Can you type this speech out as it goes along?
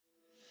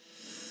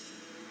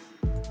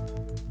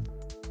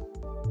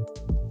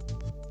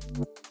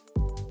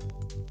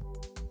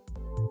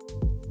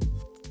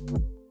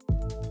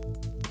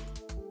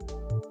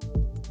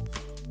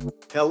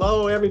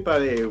Hello,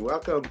 everybody.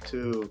 Welcome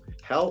to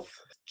Health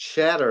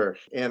Chatter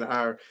and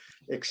our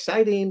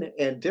exciting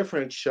and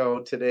different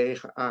show today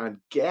on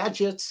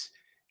gadgets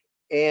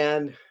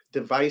and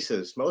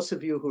devices. Most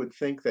of you who would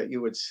think that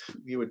you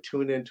would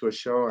tune into a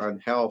show on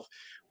health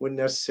wouldn't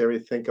necessarily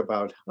think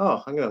about,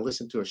 oh, I'm going to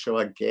listen to a show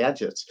on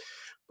gadgets.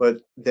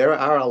 But there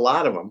are a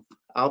lot of them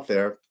out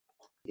there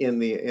in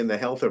the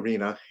health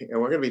arena, and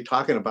we're going to be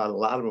talking about a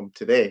lot of them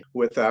today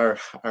with our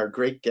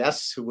great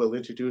guests who we'll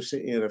introduce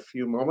in a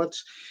few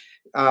moments.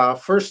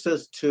 First,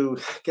 is to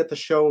get the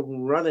show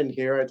running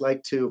here, I'd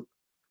like to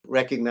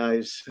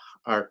recognize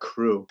our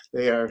crew.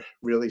 They are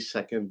really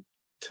second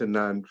to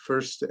none.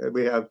 First,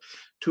 we have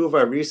two of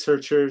our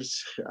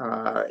researchers,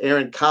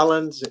 Aaron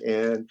Collins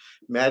and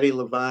Maddie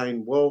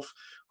Levine Wolf,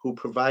 who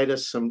provide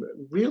us some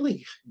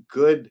really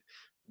good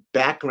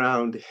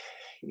background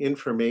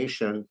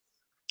information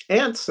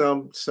and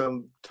some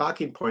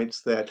talking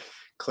points that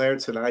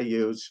Clarence and I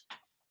use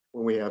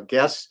when we have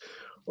guests,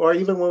 or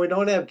even when we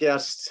don't have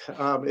guests.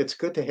 It's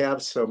good to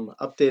have some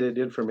updated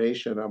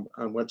information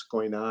on what's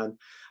going on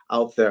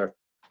out there.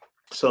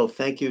 So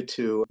thank you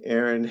to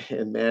Aaron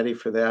and Maddie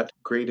for that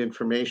great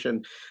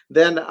information.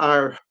 Then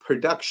our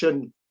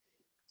production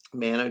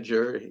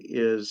manager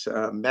is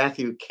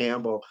Matthew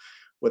Campbell.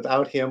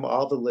 Without him,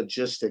 all the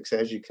logistics,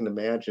 as you can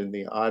imagine,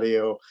 the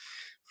audio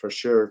for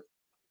sure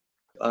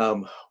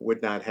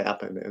would not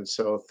happen. And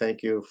so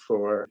thank you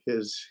for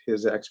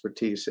his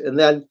expertise. And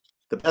then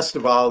the best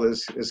of all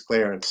is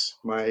Clarence,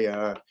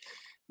 my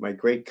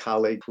great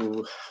colleague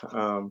who,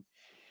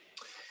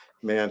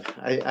 man,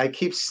 I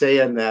keep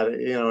saying that,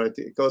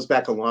 it goes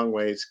back a long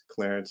ways,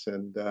 Clarence,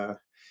 and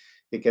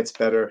it gets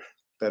better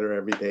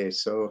every day.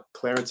 So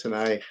Clarence and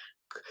I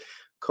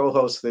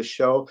co-host this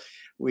show.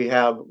 We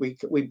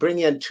bring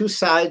in two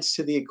sides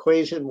to the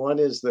equation. One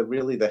is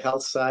really the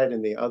health side,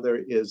 and the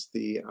other is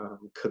the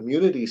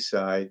community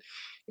side.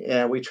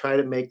 And we try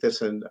to make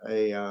this an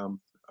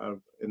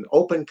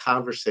open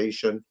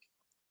conversation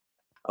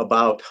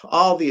about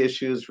all the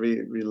issues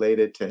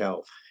related to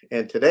health.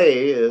 And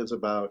today is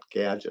about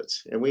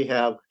gadgets. And we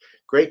have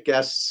great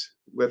guests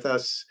with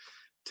us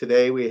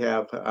today. We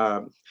have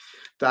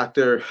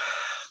Dr.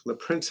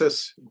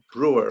 LaPrincess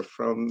Brewer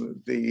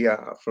from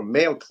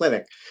Mayo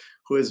Clinic,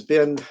 who has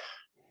been,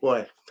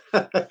 boy,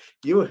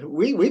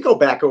 we go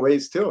back a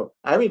ways too.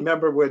 I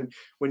remember when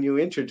you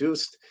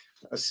introduced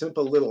a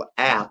simple little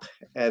app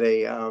at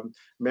a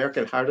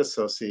American Heart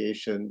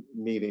Association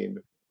meeting.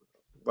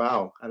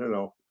 Wow, I don't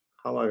know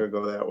how long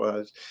ago that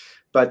was,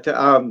 but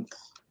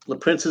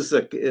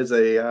LaPrincess is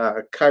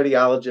a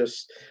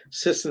cardiologist,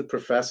 assistant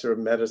professor of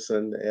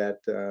medicine at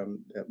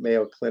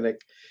Mayo Clinic.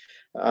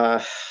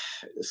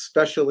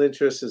 Special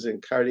interest is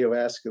in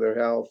cardiovascular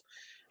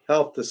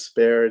health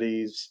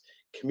disparities,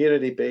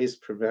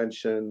 community-based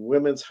prevention,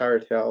 women's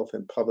heart health,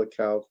 and public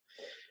health.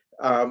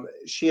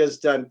 She has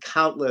done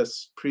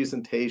countless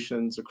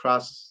presentations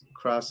across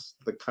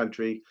the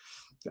country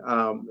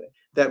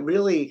that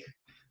really,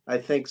 I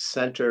think,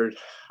 centered,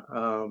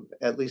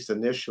 at least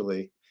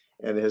initially,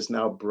 and has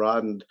now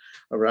broadened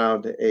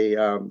around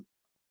a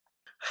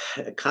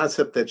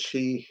concept that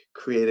she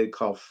created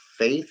called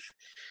FAITH,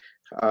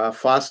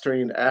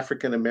 fostering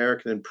African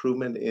American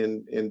improvement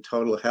in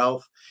total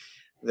health,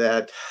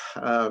 that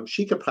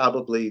she could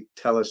probably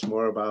tell us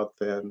more about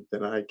than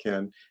I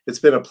can. It's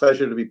been a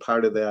pleasure to be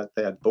part of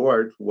that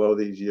board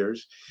these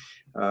years,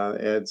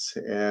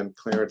 and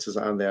Clarence is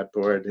on that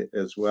board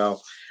as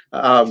well.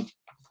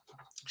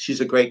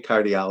 She's a great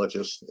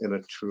cardiologist and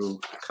a true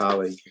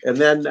colleague. And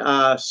then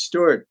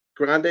Stuart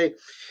Grande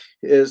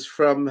is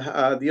from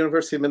the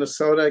University of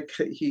Minnesota.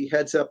 He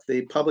heads up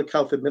the Public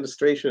Health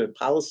Administration and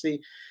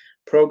Policy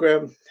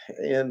program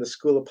in the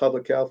School of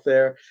Public Health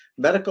there.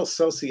 Medical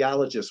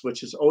sociologist,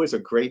 which is always a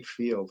great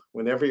field.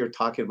 Whenever you're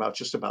talking about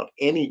just about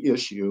any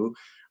issue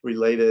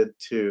related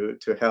to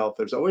health,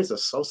 there's always a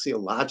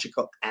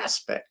sociological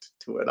aspect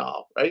to it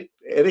all, right?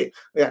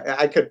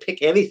 I could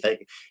pick anything.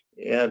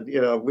 And,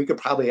 we could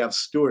probably have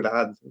Stuart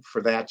on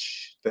for that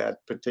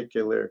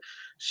particular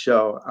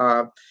show.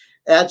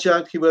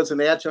 He was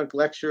an adjunct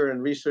lecturer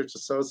and research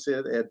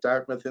associate at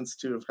Dartmouth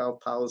Institute of Health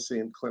Policy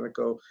and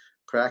Clinical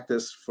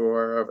Practice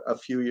for a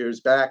few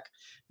years back.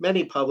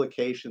 Many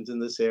publications in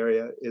this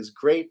area. Is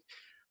great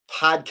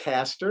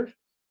podcaster,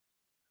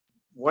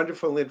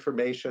 wonderful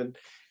information,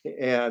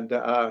 and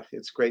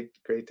it's great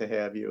to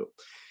have you.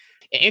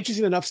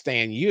 Interesting enough,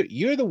 Stan,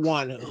 you're the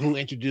one who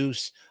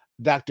introduced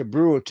Dr.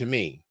 Brewer to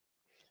me.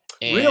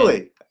 And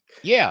really?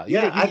 Yeah.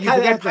 You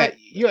forgot that.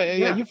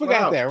 You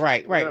forgot that.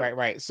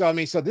 Right.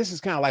 So so this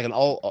is kind of like an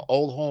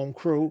old home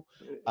crew.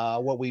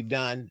 What we've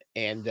done,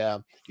 and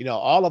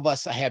all of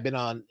us have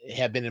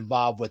been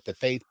involved with the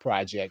Faith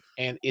Project,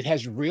 and it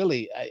has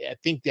really. I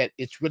think that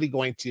it's really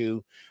going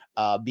to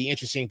be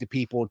interesting to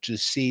people to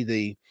see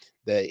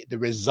the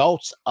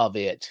results of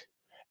it,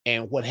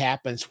 and what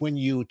happens when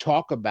you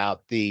talk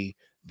about the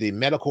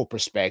medical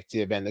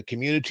perspective and the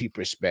community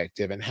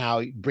perspective, and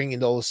how bringing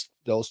those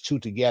two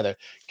together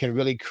can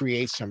really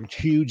create some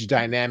huge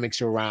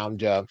dynamics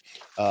around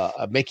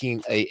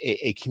making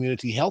a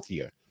community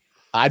healthier.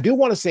 I do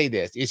want to say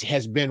this: it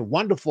has been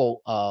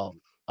wonderful.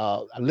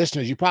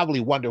 Listeners, you probably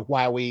wonder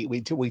why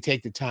we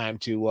take the time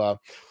to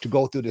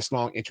go through this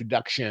long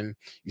introduction,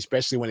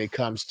 especially when it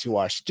comes to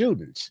our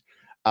students.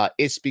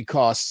 It's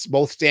because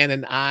both Stan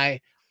and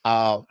I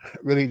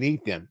really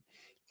need them.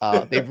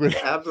 They really,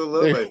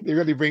 absolutely, they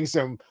really bring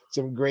some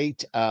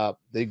great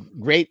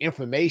great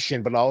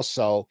information, but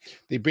also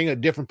they bring a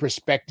different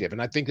perspective,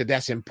 and I think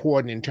that's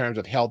important in terms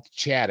of health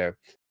chatter.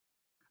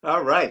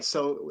 All right.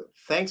 So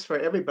thanks for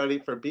everybody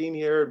for being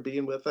here and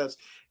being with us,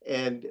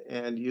 and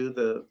you,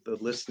 the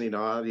listening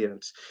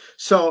audience.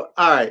 So,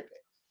 all right,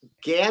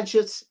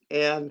 gadgets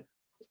and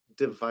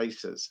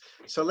devices.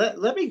 So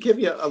let me give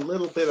you a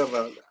little bit of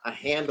a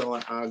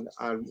handle on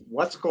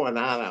what's going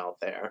on out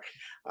there.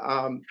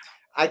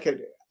 I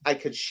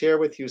could share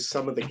with you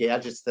some of the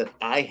gadgets that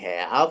I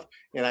have,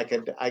 and I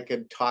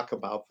could talk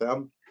about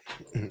them.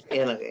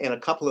 And a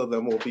couple of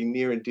them will be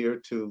near and dear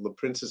to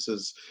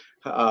LaPrincess's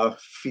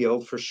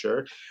field for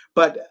sure.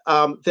 But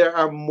there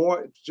are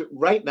more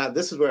right now.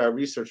 This is where our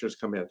researchers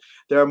come in.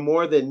 There are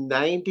more than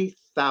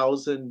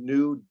 90,000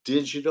 new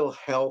digital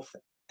health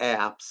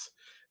apps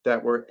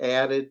that were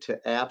added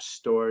to app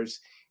stores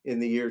in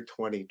the year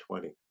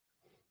 2020.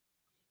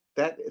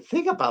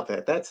 Think about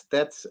that.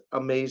 That's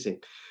amazing.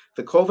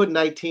 The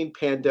COVID-19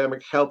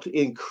 pandemic helped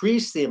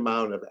increase the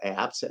amount of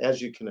apps,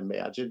 as you can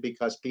imagine,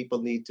 because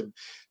people need to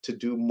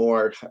do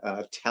more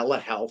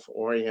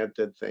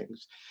telehealth-oriented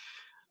things.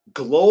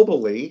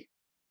 Globally,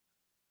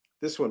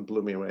 this one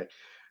blew me away.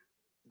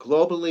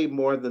 Globally,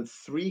 more than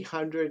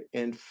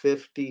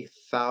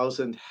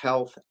 350,000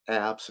 health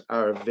apps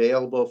are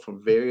available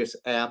from various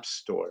app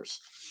stores,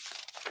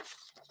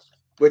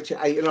 which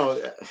I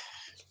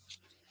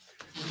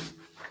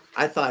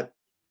thought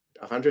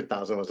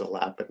 100,000 was a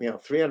lot, but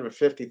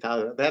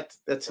 350,000,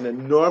 that's an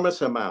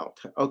enormous amount.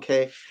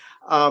 Okay.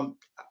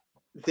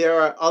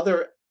 There are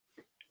other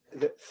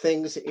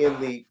things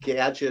in the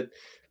gadget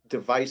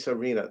device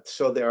arena.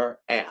 So there are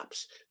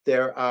apps.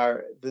 There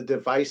are the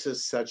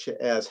devices such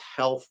as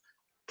health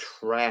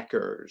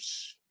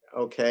trackers.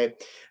 Okay.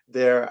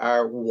 There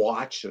are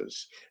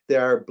watches.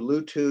 There are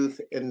Bluetooth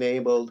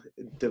enabled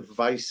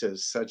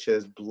devices such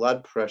as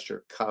blood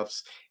pressure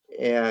cuffs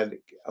and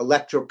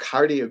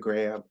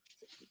electrocardiogram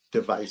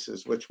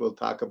devices, which we'll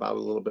talk about a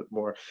little bit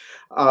more.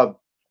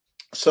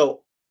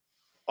 So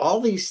all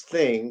these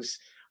things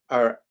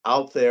are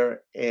out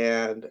there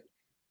and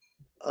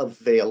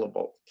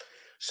available.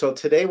 So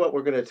today what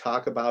we're going to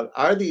talk about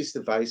are these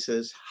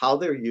devices, how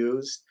they're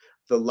used,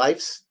 the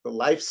life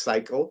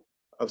cycle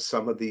of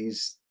some of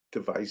these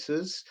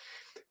devices,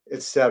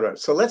 etc.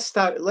 So let's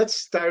start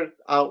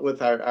out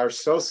with our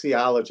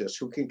sociologist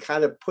who can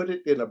kind of put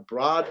it in a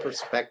broad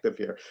perspective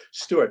here.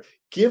 Stuart,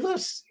 give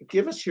us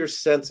your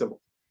sense of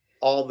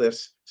all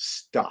this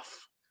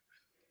stuff.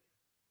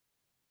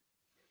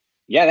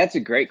 Yeah, that's a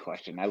great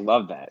question. I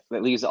love that.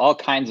 That leaves all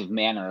kinds of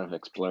manner of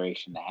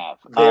exploration to have.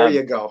 There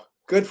you go.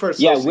 Good for a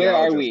sociologist. Yeah, where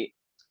are we?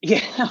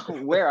 Yeah,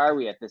 where are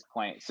we at this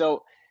point?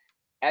 So,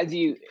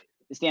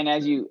 Stan,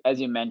 as you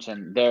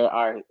mentioned, there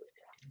are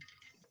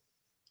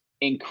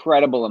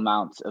incredible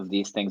amounts of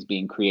these things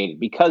being created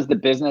because the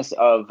business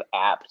of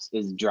apps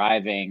is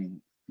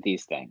driving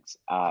these things.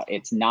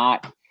 It's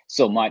not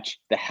so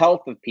much the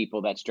health of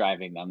people that's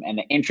driving them and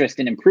the interest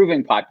in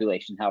improving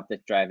population health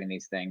that's driving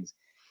these things.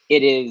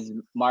 It is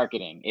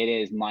marketing, it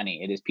is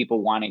money, it is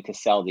people wanting to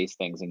sell these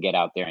things and get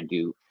out there and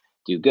do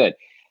good.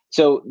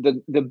 So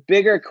the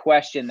bigger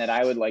question that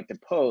I would like to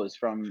pose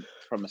from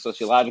a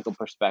sociological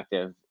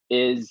perspective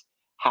is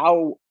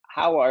how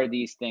are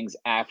these things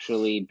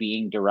actually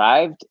being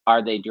derived?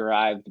 Are they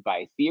derived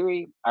by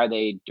theory? Are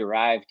they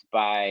derived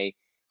by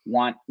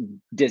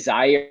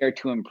desire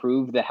to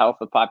improve the health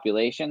of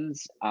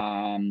populations?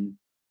 And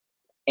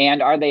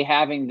are they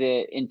having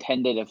the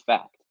intended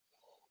effect?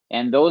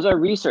 And those are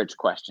research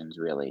questions,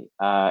 really.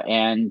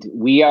 And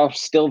we are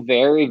still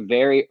very,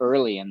 very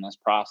early in this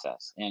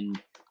process. And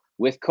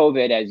with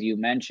COVID, as you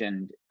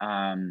mentioned,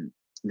 the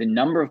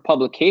number of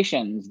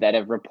publications that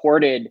have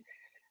reported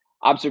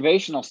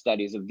observational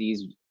studies of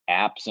these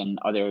apps and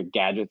other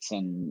gadgets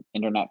and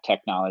internet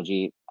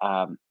technology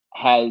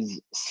has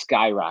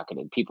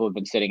skyrocketed. People have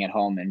been sitting at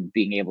home and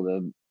being able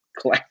to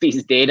collect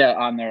these data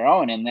on their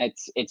own. And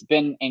it's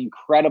been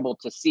incredible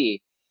to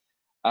see.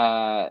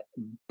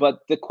 But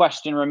the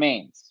question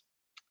remains,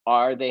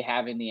 are they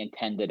having the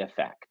intended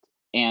effect?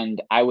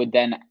 And I would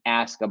then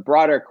ask a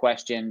broader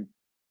question,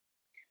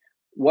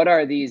 what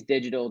are these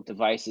digital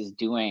devices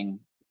doing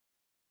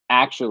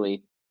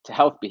actually to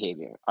health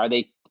behavior? Are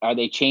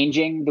they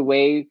changing the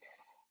way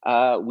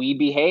we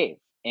behave?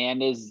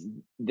 And is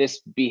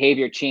this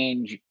behavior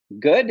change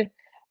good?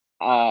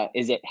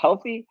 Is it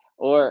healthy,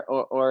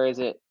 or is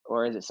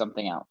it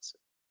something else?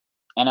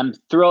 And I'm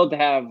thrilled to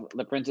have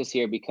LaPrincess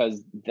here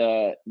because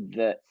the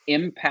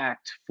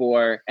impact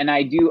and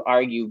I do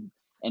argue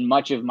and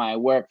much of my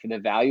work for the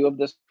value of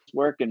this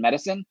work in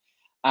medicine.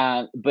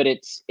 But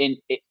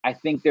I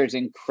think there's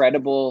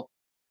incredible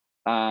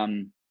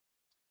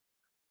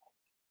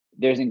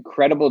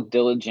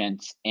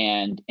diligence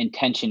and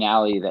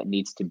intentionality that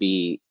needs to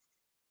be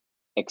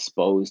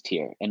exposed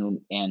here,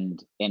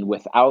 and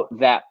without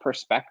that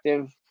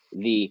perspective,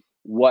 the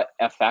what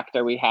effect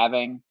are we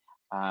having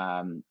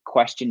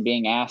question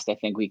being asked, I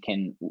think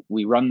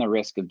we run the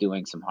risk of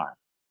doing some harm.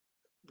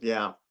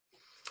 Yeah.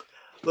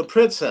 The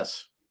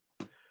Princess,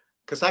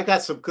 because I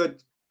got some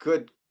good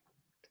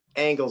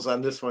angles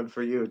on this one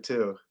for you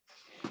too.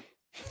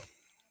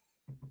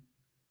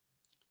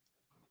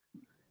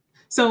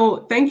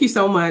 So thank you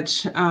so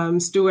much,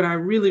 Stuart. I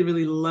really,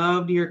 really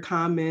loved your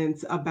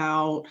comments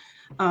about,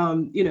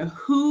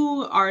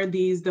 who are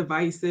these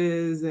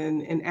devices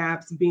and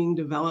apps being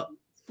developed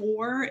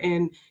for?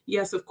 And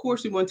yes, of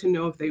course, we want to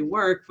know if they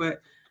work,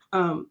 but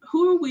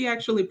who are we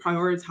actually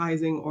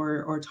prioritizing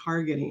or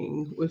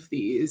targeting with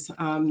these?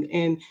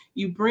 And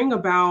you bring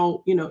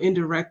about,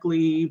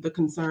 indirectly the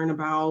concern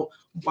about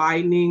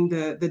widening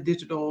the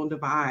digital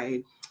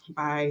divide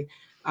by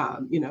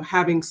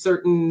having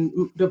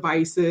certain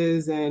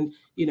devices and,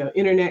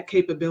 internet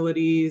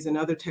capabilities and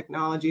other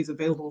technologies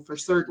available for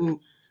certain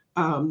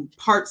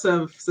parts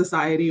of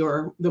society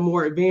or the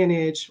more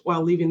advantaged,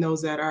 while leaving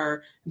those that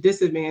are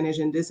disadvantaged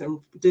and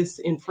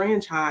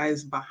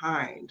disenfranchised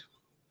behind.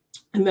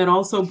 And that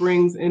also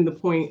brings in the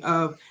point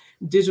of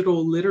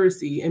digital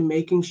literacy and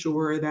making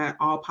sure that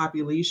all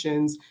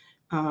populations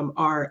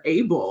are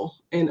able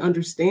and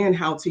understand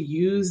how to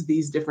use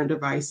these different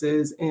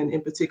devices, and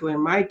in particular,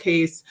 in my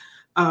case,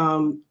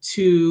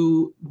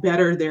 to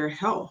better their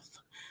health.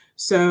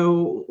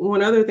 So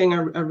one other thing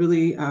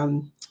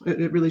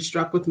it really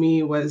struck with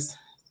me was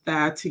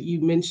that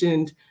you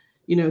mentioned,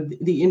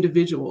 the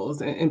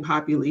individuals and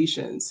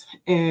populations.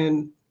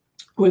 And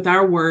with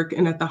our work,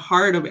 and at the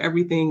heart of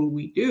everything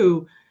we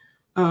do,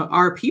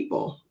 are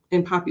people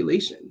and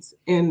populations.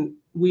 And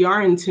we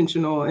are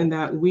intentional in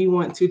that we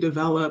want to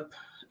develop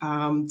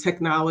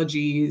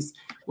technologies,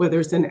 whether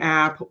it's an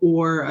app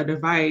or a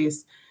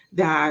device,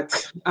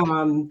 that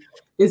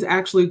is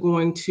actually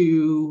going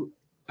to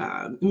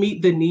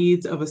meet the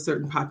needs of a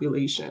certain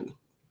population.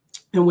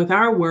 And with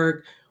our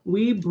work,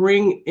 we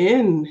bring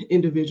in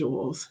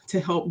individuals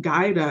to help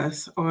guide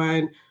us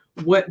on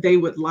what they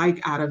would like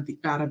out of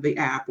the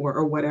app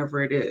or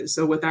whatever it is.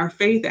 So with our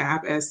Faith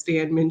app, as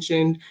Stan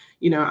mentioned,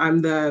 I'm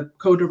the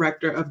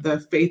co-director of the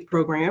Faith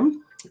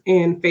program,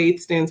 and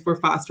Faith stands for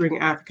Fostering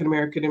African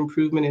American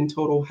Improvement in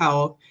Total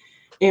Health.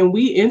 And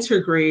we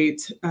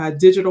integrate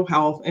digital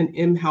health and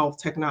mHealth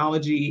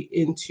technology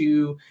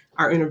into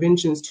our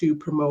interventions to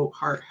promote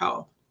heart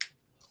health.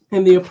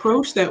 And the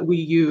approach that we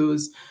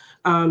use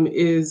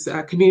is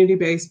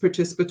community-based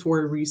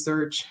participatory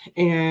research.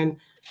 And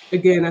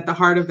again, at the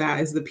heart of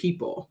that is the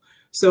people.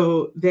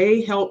 So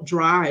they help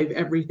drive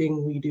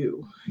everything we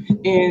do.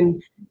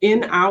 And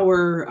in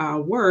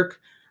our work,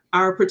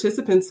 our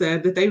participants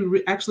said that they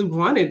actually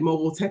wanted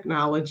mobile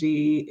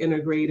technology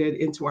integrated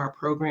into our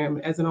program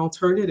as an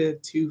alternative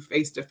to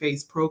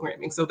face-to-face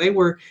programming. So they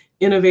were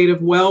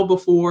innovative well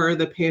before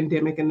the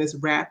pandemic and this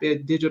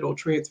rapid digital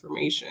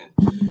transformation.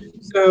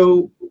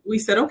 So we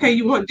said, okay,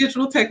 you want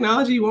digital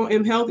technology, you want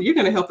mHealth, you're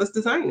going to help us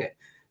design it.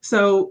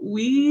 So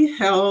we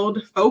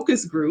held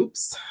focus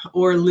groups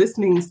or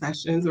listening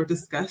sessions or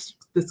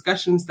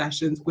discussion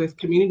sessions with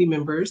community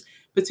members,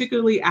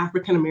 particularly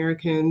African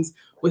Americans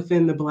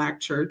within the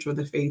Black church or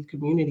the faith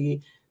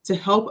community, to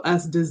help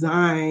us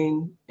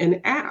design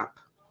an app.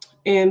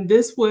 And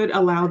this would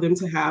allow them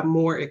to have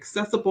more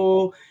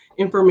accessible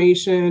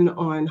information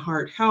on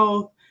heart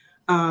health,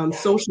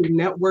 social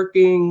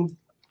networking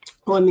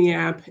on the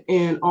app,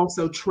 and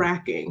also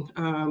tracking.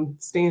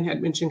 Stan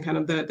had mentioned kind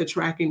of the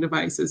tracking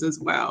devices as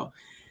well.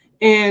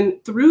 And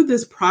through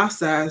this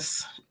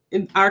process,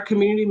 our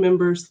community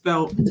members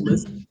felt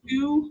listened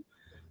to.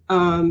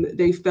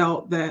 They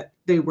felt that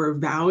they were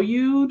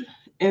valued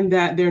and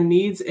that their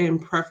needs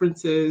and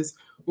preferences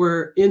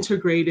were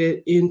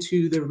integrated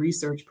into the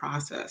research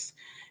process.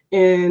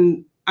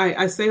 And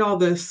I say all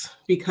this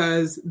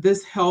because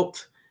this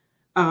helped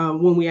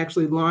when we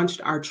actually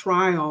launched our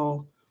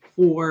trial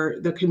for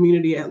the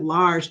community at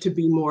large to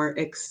be more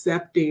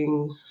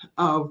accepting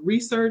of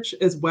research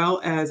as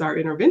well as our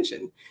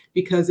intervention,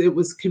 because it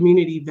was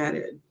community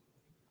vetted.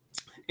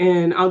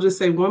 And I'll just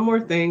say one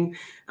more thing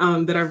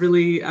that I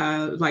really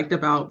liked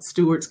about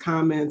Stuart's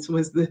comments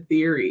was the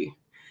theory.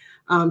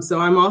 So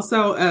I'm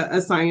also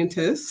a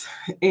scientist,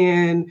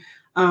 and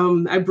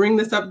I bring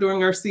this up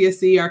during our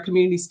CSE, our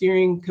Community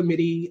Steering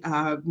Committee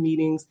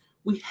meetings.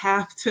 We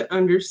have to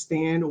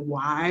understand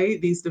why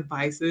these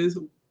devices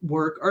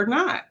work or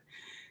not.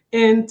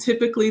 And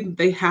typically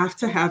they have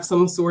to have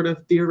some sort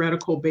of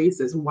theoretical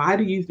basis. Why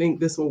do you think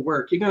this will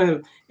work? You're going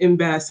to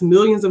invest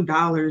millions of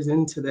dollars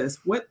into this.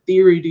 What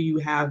theory do you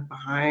have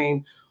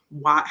behind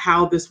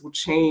how this will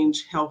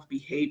change health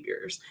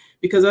behaviors?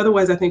 Because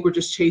otherwise, I think we're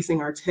just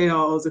chasing our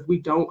tails if we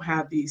don't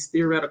have these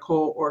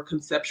theoretical or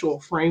conceptual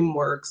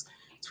frameworks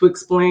to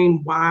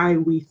explain why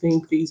we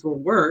think these will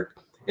work.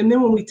 And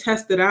then when we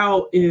test it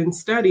out in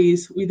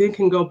studies, we then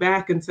can go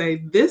back and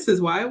say, this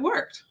is why it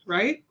worked,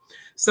 right?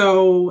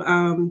 So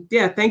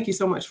yeah, thank you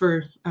so much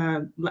for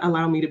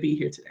allowing me to be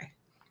here today.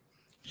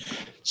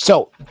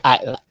 So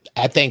I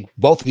thank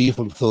both of you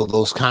for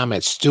those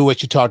comments.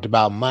 Stuart, you talked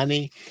about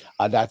money.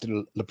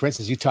 Dr.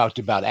 LaPrincess, you talked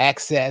about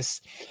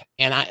access.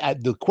 And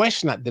the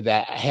question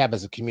that I have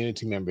as a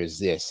community member is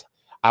this: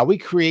 are we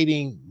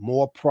creating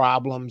more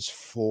problems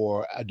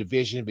for a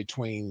division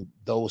between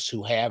those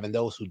who have and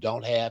those who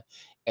don't have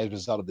as a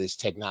result of this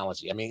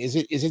technology? I mean, is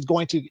it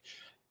going to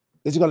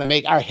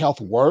make our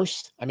health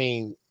worse? I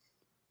mean,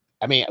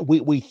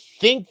 we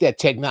think that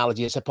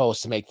technology is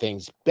supposed to make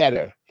things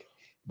better,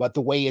 but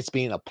the way it's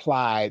being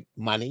applied,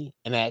 money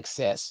and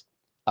access,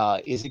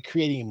 is it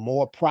creating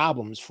more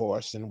problems for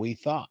us than we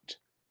thought?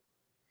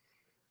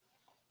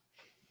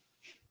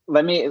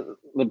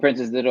 LaPrincess,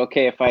 is it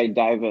okay if I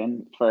dive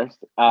in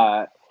first?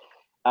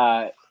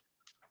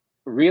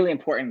 Really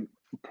important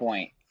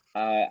point.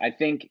 I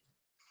think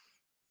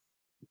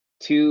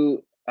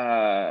to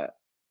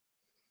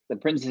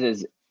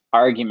LaPrincess's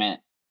argument,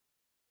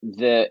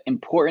 the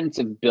importance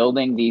of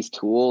building these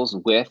tools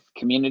with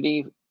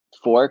community,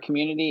 for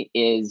community,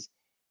 is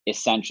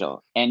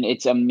essential. And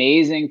it's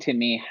amazing to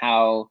me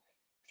how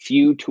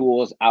few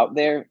tools out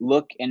there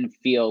look and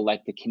feel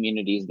like the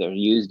communities they're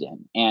used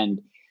in. And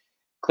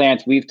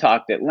Clarence, we've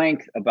talked at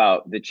length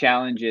about the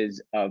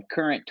challenges of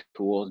current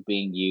tools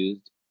being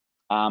used.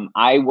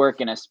 I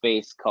work in a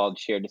space called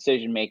shared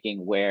decision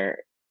making, where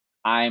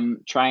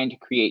I'm trying to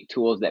create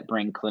tools that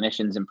bring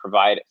clinicians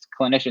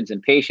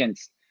and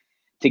patients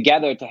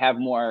together to have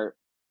more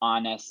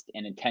honest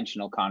and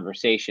intentional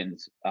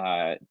conversations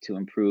to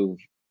improve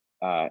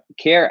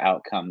care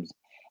outcomes.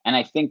 And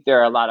I think there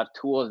are a lot of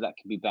tools that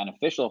can be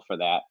beneficial for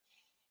that.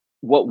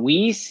 What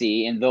we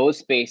see in those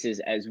spaces,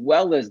 as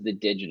well as the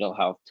digital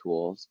health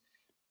tools,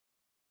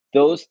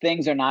 those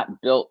things are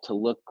not built to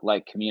look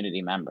like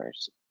community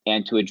members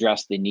and to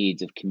address the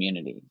needs of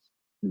communities.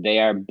 They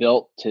are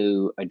built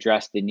to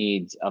address the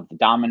needs of the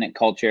dominant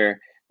culture.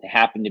 They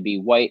happen to be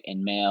white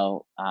and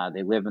male.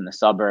 They live in the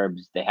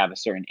suburbs. They have a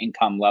certain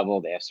income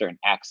level. They have certain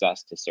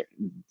access to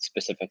certain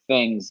specific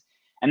things.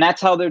 And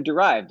that's how they're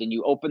derived. And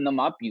you open them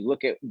up, you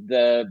look at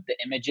the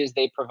images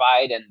they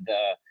provide and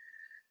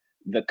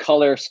the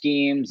color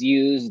schemes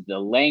used, the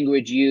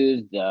language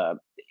used, the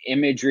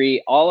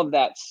imagery, all of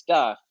that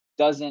stuff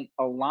doesn't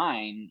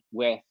align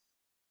with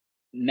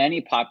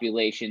many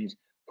populations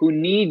who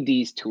need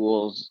these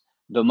tools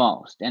the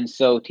most. And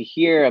so to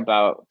hear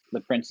about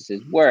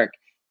LaPrincess's work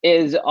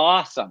is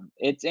awesome.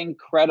 It's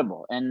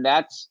incredible. And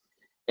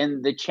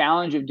the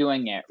challenge of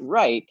doing it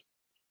right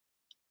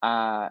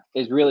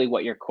is really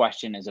what your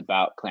question is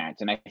about,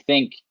 Clarence. And I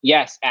think,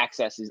 yes,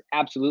 access is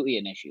absolutely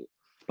an issue,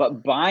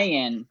 but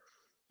buy-in,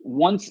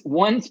 once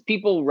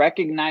people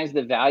recognize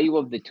the value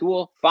of the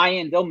tool,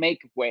 buy-in, they'll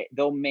make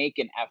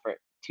an effort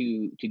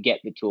to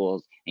get the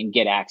tools and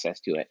get access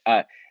to it.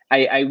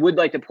 I would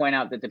like to point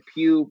out that the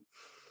Pew,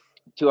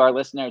 to our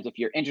listeners, if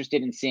you're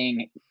interested in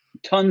seeing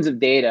tons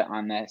of data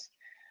on this,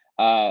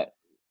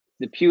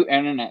 the Pew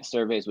Internet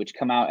surveys, which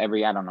come out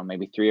every, I don't know,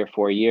 maybe 3 or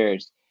 4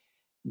 years,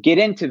 get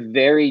into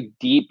very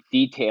deep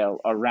detail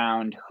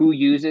around who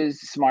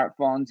uses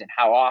smartphones and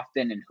how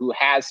often, and who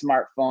has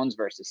smartphones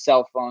versus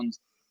cell phones.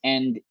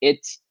 And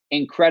it's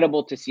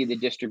incredible to see the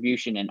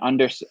distribution in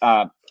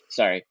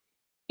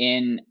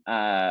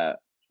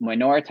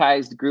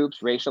minoritized groups,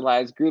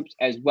 racialized groups,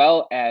 as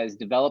well as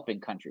developing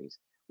countries,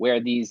 where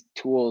these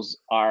tools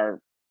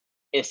are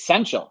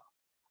essential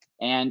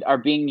and are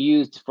being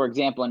used, for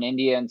example, in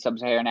India and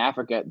sub-Saharan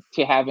Africa,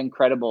 to have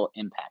incredible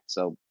impact.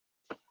 So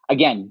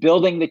again,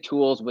 building the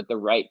tools with the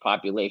right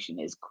population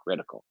is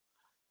critical.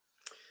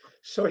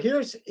 So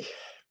here's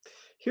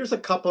a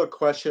couple of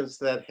questions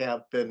that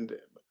have been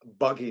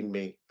bugging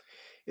me.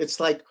 It's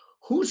like,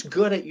 who's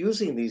good at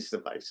using these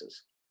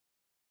devices?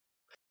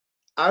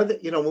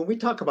 When we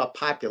talk about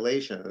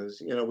populations,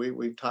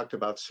 we've talked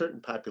about certain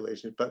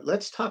populations, but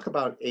let's talk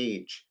about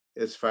age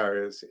as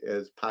far as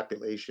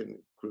population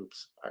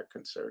groups are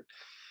concerned.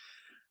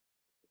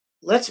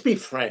 Let's be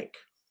frank.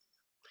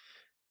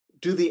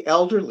 Do the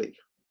elderly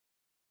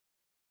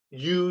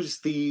use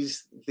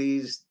these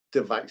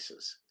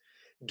devices?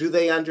 Do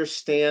they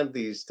understand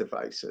these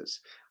devices?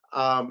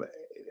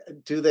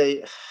 Do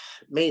they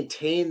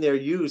maintain their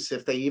use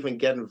if they even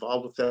get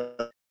involved with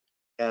them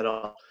at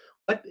all?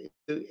 Have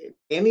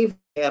any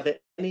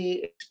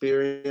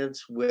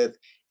experience with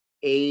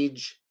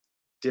age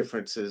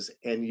differences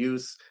and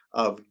use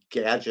of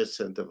gadgets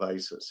and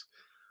devices?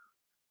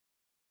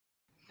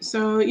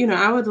 So,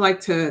 I would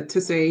like to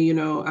say,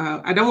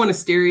 I don't want to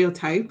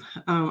stereotype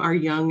our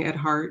young at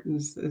heart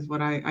is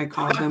what I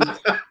call them.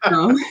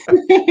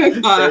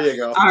 There you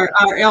go.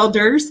 Our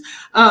elders.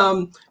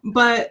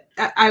 But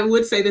I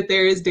would say that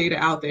there is data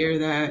out there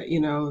that,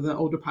 the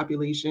older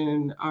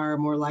population are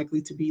more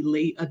likely to be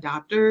late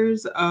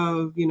adopters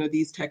of,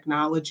 these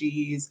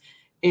technologies,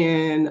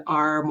 and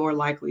are more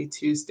likely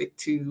to stick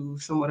to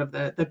somewhat of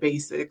the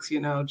basics,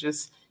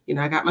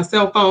 I got my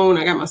cell phone,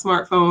 I got my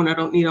smartphone, I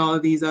don't need all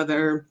of these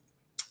other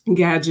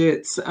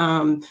gadgets.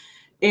 But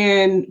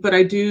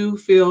I do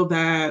feel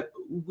that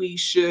we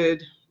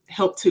should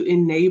help to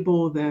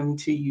enable them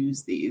to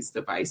use these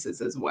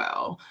devices as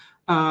well.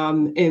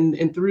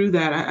 And through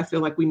that, I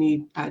feel like we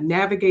need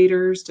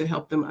navigators to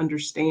help them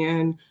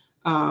understand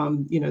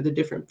the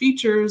different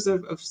features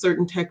of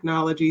certain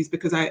technologies,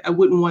 because I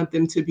wouldn't want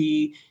them to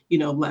be,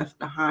 left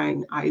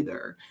behind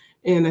either.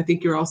 And I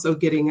think you're also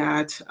getting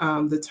at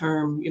the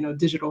term,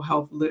 digital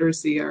health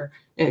literacy,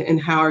 and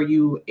how are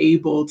you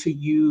able to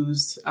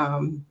use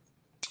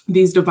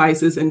these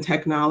devices and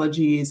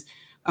technologies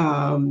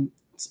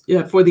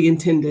for the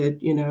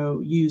intended,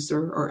 use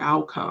or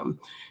outcome.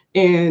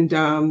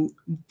 And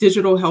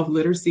digital health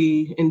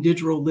literacy and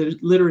digital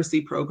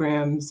literacy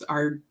programs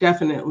are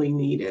definitely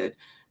needed,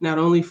 not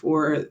only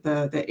for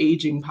the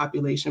aging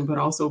population, but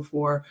also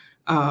for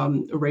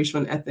racial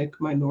and ethnic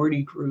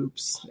minority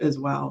groups as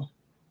well.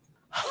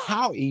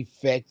 How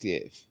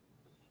effective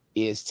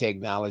is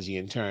technology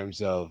in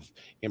terms of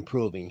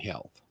improving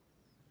health?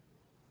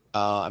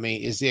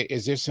 Is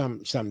there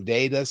some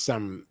data,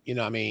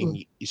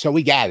 so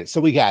we got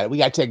it. We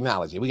got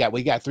technology.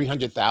 We got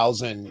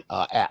 300,000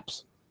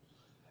 apps.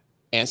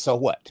 And so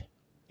what?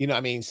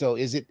 So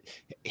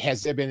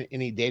has there been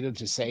any data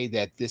to say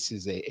that this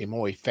is a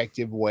more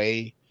effective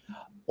way,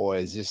 or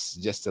is this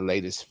just the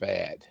latest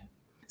fad?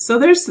 So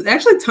there's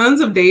actually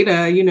tons of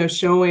data,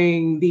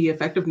 showing the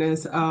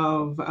effectiveness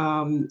of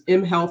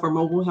mHealth or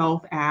mobile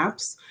health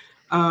apps,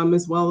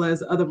 as well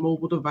as other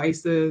mobile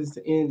devices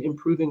in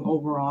improving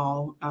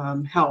overall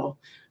health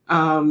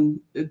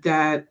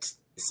that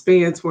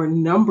spans for a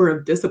number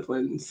of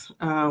disciplines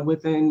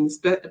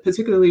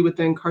particularly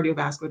within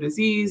cardiovascular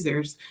disease.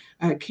 There's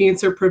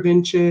cancer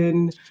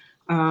prevention.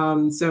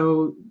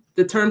 So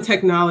the term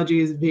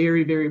technology is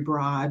very, very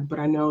broad, but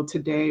I know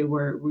today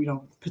we're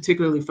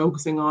particularly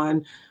focusing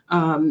on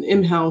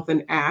mHealth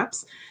and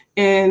apps.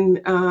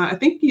 And I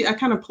think I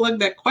kind of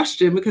plugged that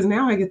question because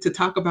now I get to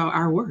talk about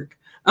our work.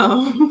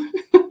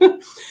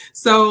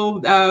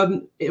 So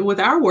with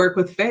our work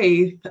with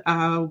Faith,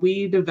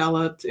 we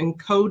developed and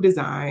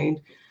co-designed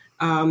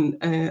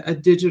a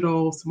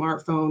digital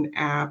smartphone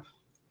app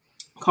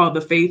called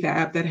the Faith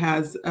app that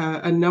has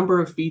a number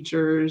of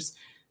features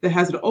that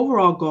has an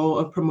overall goal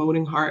of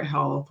promoting heart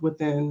health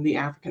within the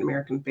African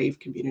American faith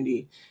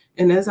community.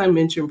 And as I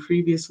mentioned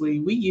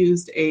previously, we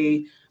used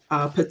a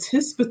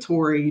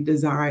participatory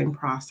design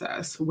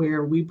process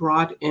where we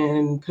brought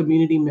in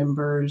community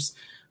members,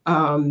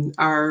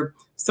 are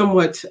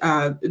somewhat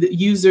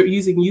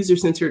using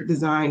user-centered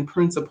design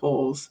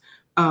principles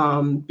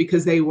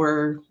because they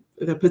were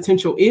the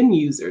potential end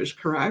users,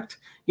 correct,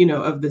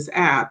 of this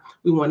app.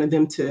 We wanted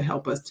them to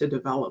help us to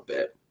develop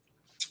it.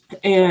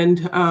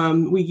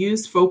 And we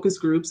used focus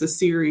groups, a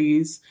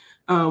series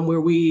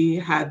where we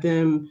had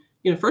them,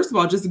 first of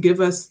all, just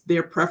give us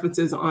their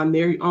preferences on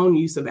their own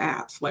use of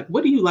apps. Like,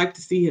 what do you like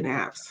to see in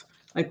apps?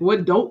 Like,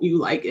 what don't you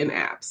like in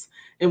apps?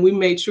 And we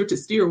made sure to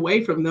steer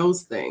away from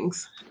those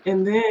things.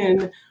 And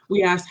then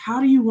we asked,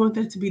 how do you want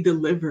that to be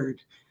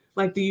delivered?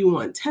 Like, do you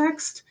want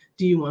text?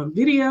 Do you want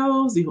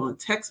videos? Do you want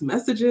text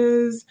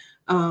messages?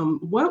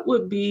 What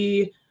would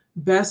be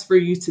best for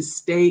you to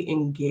stay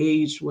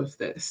engaged with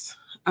this?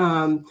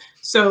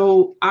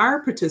 So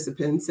our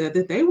participants said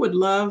that they would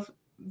love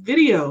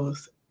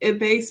videos. And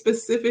they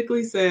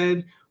specifically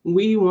said,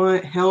 we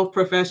want health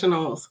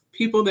professionals,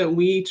 people that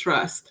we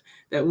trust,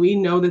 that we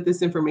know that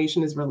this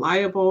information is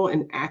reliable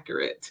and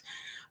accurate.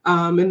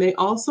 And they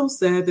also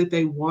said that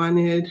they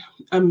wanted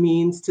a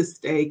means to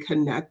stay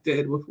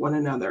connected with one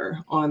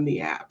another on the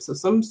app. So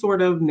some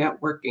sort of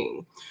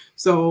networking.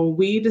 So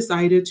we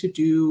decided to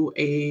do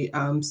a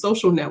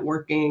social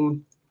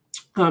networking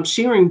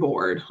sharing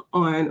board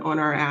on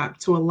our app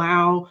to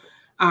allow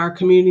our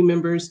community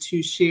members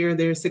to share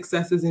their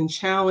successes and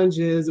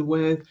challenges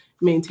with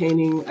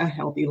maintaining a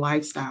healthy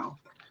lifestyle.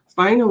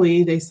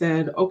 Finally, they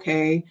said,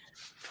 okay,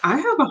 I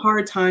have a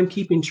hard time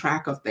keeping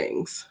track of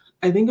things.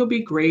 I think it'll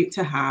be great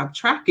to have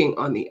tracking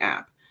on the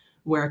app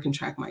where I can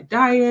track my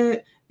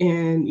diet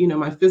and,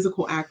 my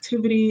physical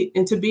activity,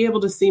 and to be able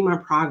to see my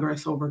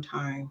progress over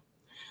time.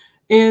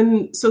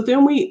 And so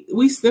then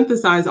we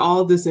synthesize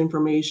all of this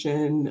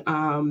information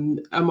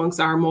amongst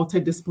our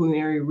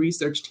multidisciplinary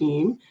research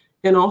team,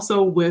 and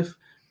also with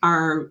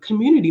our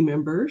community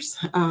members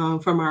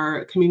from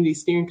our community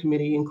steering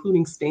committee,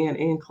 including Stan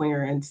and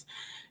Clarence.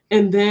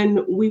 And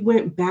then we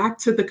went back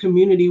to the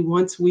community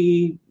once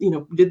we,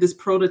 did this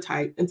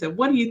prototype and said,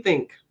 what do you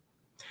think?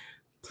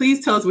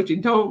 Please tell us what you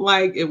don't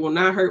like. It will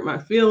not hurt my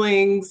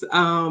feelings.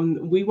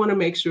 We want to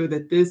make sure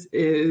that this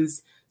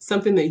is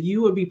something that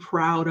you would be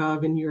proud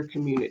of in your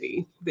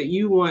community, that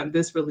you want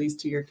this released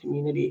to your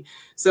community.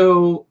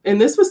 So, and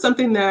this was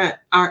something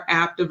that our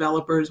app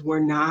developers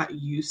were not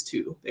used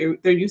to.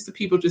 They're used to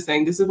people just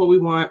saying, this is what we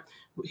want.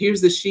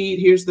 Here's the sheet.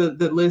 Here's the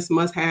list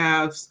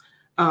must-haves.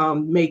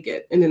 Make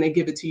it. And then they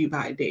give it to you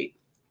by a date.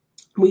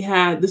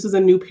 This is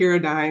a new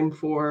paradigm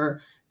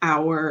for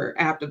our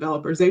app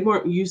developers. They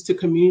weren't used to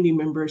community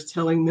members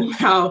telling them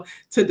how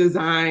to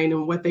design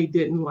and what they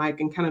didn't like,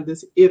 and kind of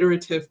this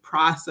iterative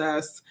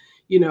process,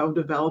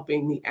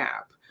 developing the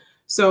app.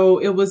 So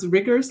it was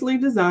rigorously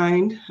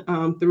designed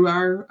through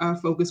our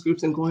focus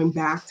groups and going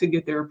back to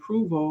get their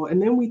approval.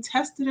 And then we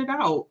tested it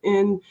out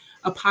in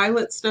a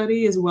pilot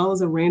study as well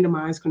as a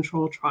randomized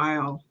controlled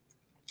trial.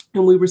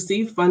 And we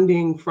received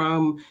funding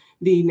from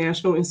the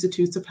National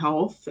Institutes of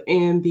Health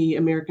and the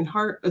American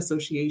Heart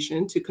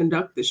Association to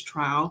conduct this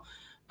trial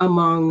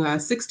among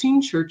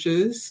 16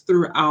 churches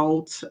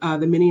throughout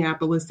the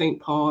Minneapolis, St.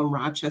 Paul, and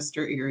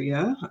Rochester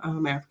area,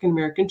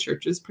 African-American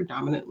churches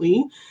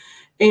predominantly.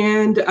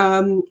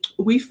 And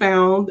we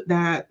found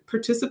that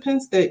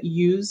participants that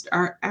used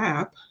our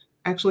app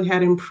actually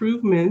had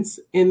improvements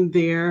in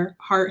their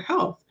heart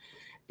health.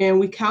 And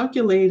we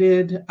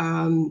calculated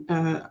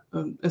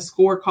a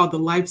score called the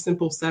Life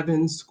Simple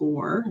 7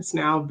 score. It's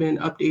now been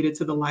updated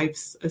to the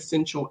Life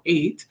Essential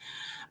 8.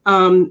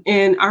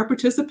 And our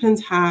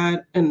participants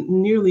had a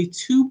nearly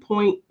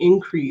 2-point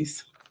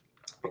increase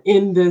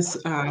in this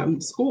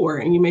score.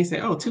 And you may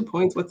say, oh, 2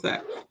 points, what's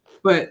that?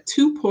 But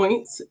 2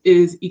 points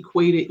is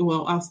equated,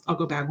 well, I'll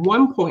go back.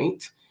 1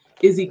 point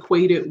is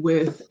equated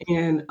with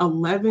an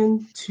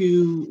 11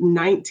 to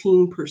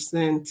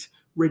 19%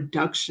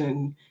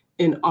 reduction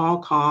in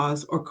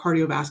all-cause or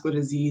cardiovascular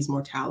disease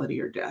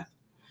mortality or death.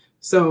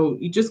 So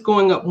you just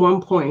going up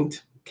 1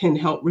 point can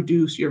help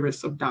reduce your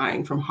risk of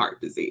dying from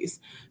heart disease.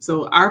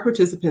 So our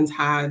participants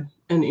had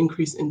an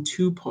increase in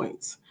 2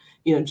 points,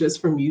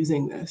 just from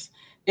using this.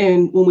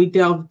 And when we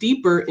delve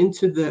deeper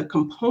into the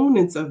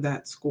components of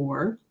that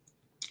score,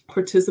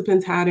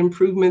 participants had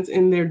improvements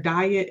in their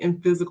diet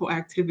and physical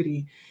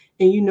activity.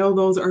 And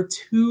those are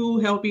two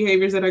health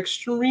behaviors that are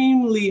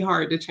extremely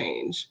hard to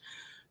change.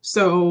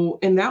 So,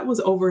 and that was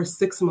over a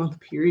 6-month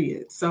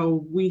period.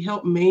 So we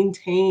helped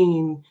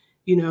maintain,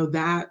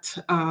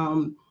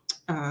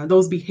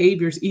 those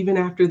behaviors even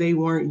after they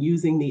weren't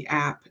using the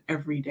app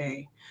every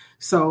day.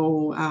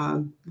 So,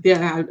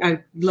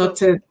 I'd love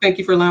to thank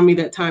you for allowing me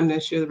that time to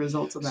share the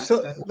results of that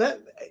study.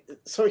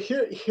 So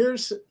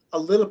here's a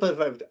little bit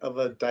of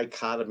a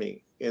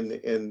dichotomy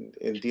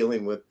in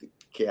dealing with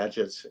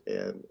gadgets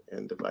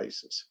and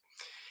devices.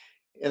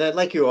 And I'd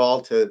like you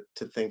all to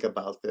think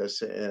about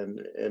this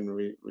and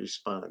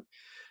respond.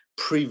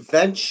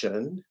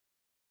 Prevention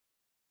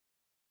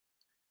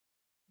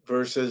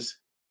versus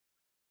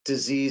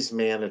disease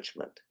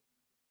management.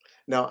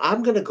 Now,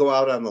 I'm going to go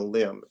out on a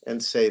limb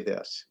and say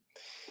this,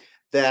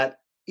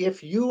 that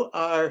if you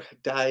are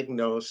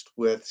diagnosed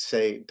with,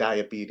 say,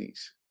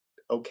 diabetes,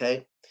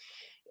 okay,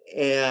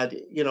 and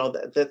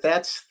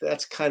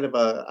that's kind of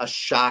a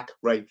shock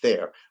right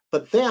there.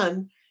 But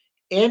then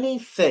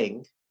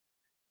anything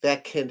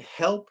that can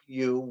help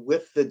you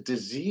with the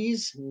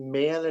disease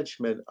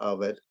management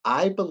of it,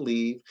 I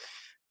believe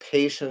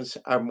patients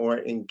are more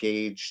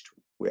engaged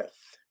with,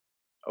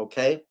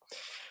 okay?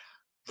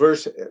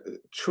 Versus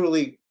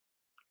truly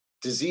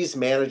disease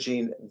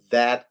managing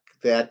that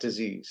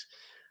disease.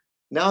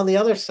 Now on the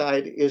other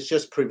side is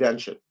just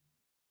prevention.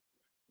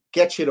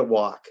 Get you to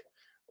walk,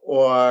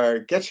 or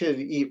get you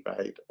to eat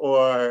right,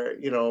 or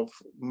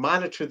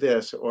monitor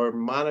this or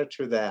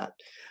monitor that.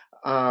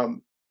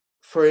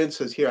 For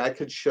instance, here I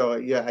could show,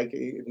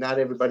 not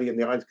everybody in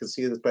the audience can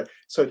see this, but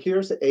so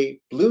here's a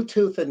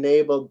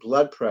Bluetooth-enabled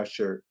blood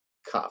pressure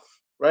cuff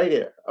right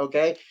here,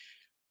 okay?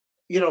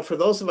 For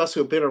those of us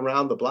who have been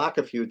around the block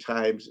a few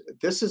times,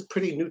 this is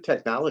pretty new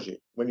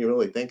technology when you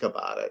really think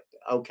about it,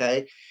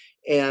 okay?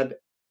 And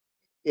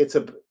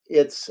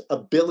its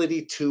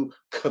ability to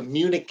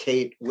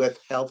communicate with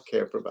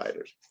healthcare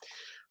providers.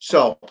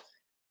 So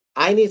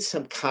I need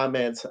some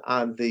comments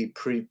on the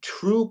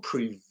true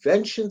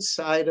prevention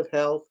side of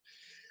health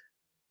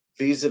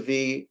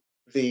vis-a-vis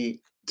the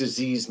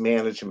disease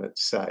management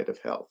side of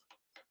health.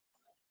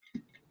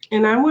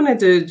 And I wanted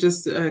to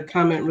just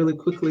comment really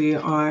quickly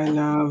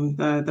on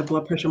the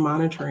blood pressure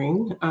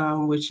monitoring,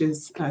 which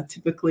is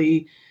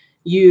typically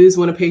used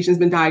when a patient's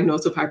been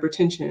diagnosed with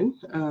hypertension,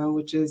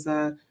 which is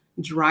a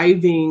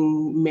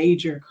driving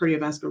major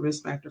cardiovascular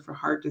risk factor for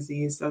heart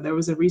disease. So there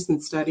was a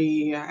recent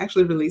study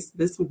actually released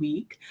this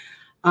week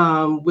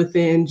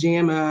within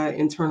JAMA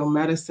Internal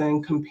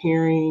Medicine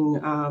comparing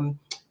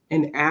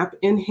an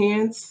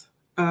app-enhanced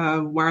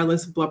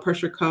wireless blood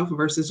pressure cuff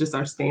versus just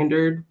our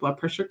standard blood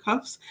pressure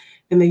cuffs.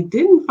 And they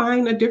didn't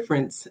find a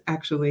difference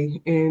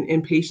actually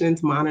in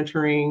patients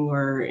monitoring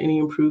or any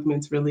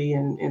improvements really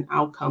in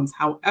outcomes.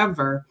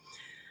 However,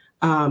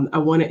 I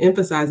want to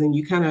emphasize, and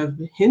you kind of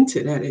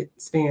hinted at it,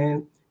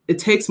 Stan, it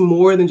takes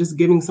more than just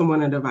giving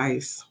someone a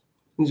device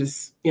and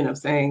just,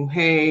 saying,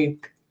 hey,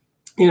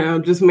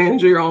 just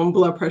manage your own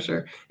blood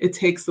pressure. It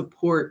takes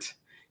support,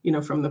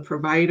 from the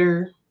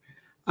provider.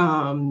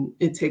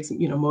 It takes,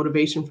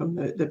 motivation from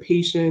the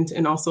patient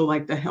and also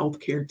like the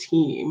healthcare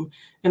team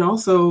and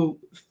also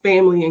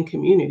family and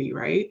community,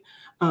 right?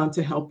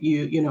 To help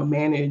you,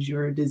 manage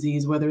your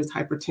disease, whether it's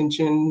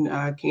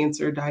hypertension,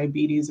 cancer,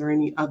 diabetes, or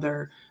any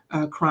other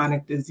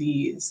chronic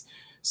disease.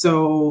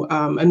 So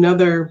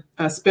another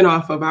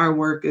spinoff of our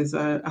work is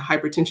a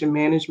hypertension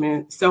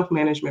management,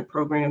 self-management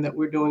program that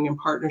we're doing in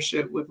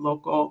partnership with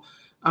local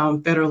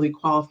federally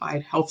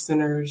qualified health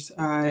centers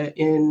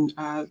in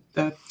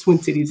the Twin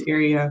Cities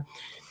area.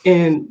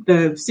 And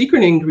the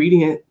secret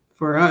ingredient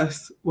for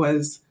us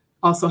was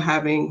also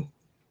having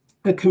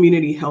a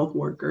community health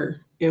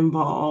worker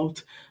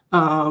involved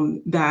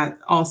that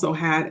also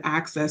had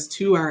access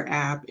to our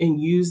app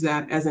and used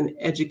that as an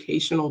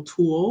educational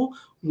tool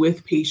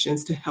with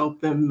patients to help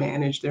them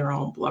manage their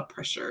own blood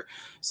pressure.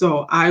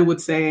 So I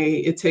would say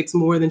it takes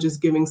more than just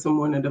giving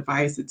someone a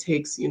device. It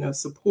takes,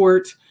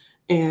 support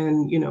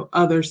and,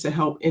 others to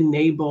help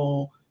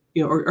enable,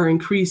 or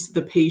increase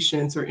the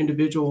patients or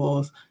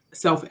individuals'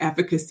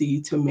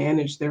 self-efficacy to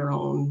manage their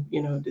own,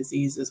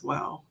 disease as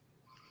well.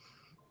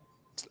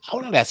 I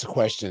want to ask a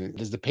question.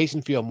 Does the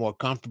patient feel more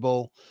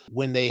comfortable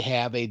when they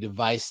have a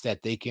device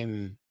that they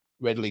can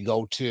readily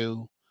go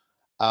to?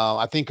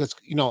 I think it's,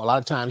 a lot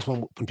of times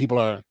when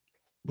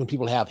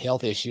people have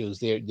health issues,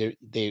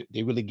 they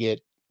really get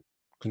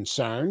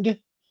concerned. A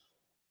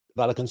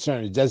lot of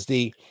concern. Does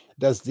the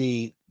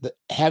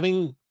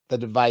having the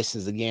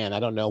devices, again, I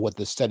don't know what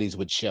the studies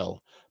would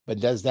show, but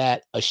does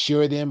that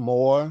assure them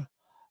more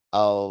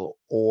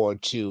or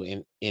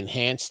to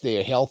enhance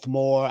their health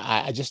more?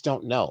 I just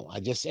don't know.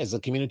 As a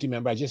community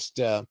member,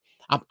 I'm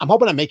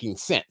hoping I'm making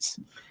sense.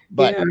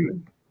 But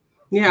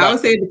yeah, I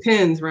would say it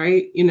depends,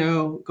 right?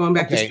 Going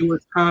back to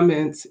Stuart's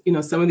comments,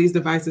 some of these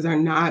devices are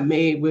not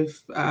made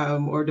with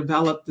or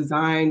developed,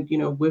 designed,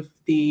 with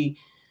the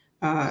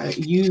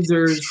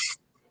user's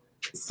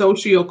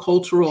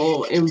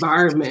sociocultural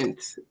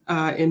environment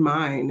in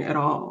mind at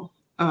all.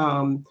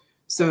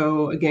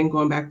 So again,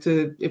 going back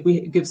to, if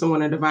we give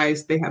someone a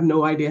device, they have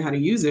no idea how to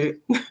use it,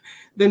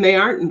 then they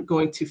aren't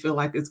going to feel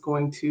like it's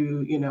going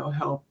to,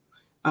 help,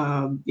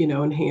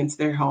 enhance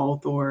their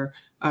health or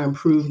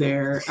improve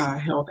their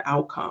health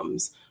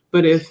outcomes.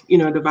 But if,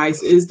 a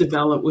device is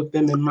developed with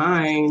them in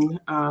mind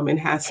and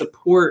has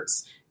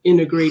supports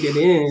integrated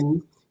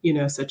in,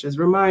 such as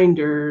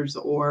reminders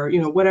or,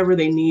 whatever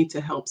they need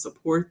to help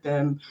support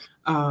them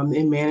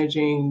in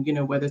managing,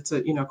 whether it's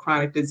a,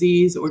 chronic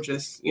disease or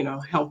just,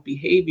 health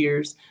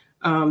behaviors,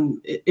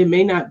 it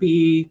may not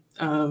be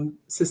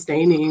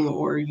sustaining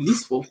or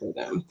useful for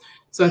them.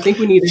 So I think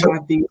we need to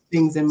have these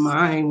things in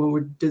mind when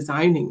we're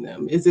designing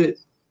them. Is it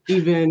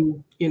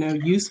even,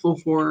 useful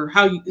for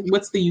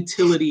what's the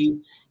utility,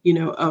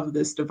 of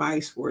this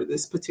device for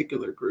this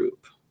particular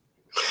group?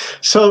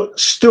 So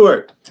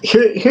Stuart,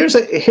 here's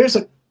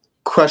a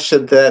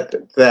question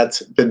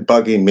that's been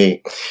bugging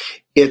me.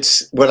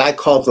 It's what I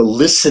call the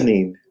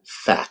listening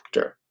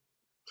factor.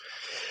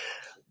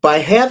 By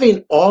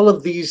having all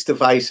of these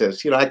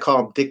devices, I call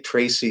them Dick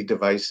Tracy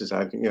devices,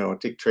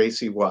 Dick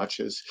Tracy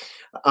watches.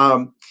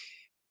 Are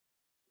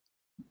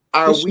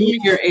we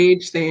your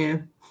age,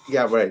 Stan?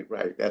 Yeah, right.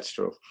 That's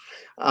true.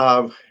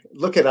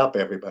 Look it up,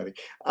 everybody.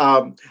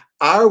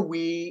 Are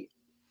we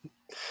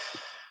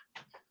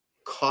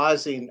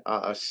causing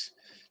us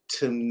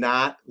to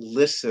not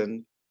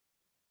listen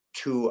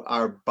to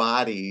our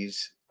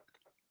bodies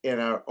and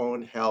our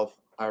own health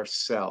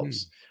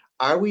ourselves?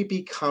 Are we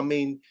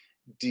becoming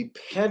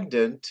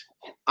dependent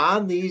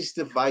on these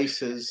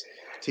devices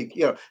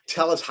to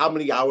tell us how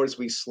many hours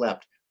we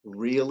slept?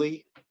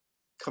 Really?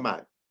 Come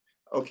on.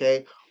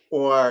 Okay.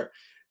 Or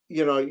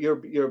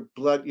your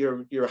blood,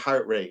 your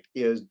heart rate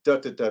is da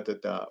da da da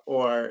da.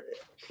 Or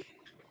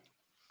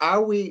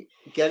are we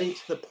getting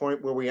to the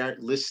point where we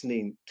aren't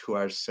listening to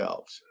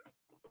ourselves?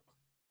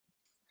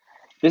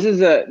 This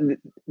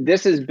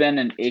has been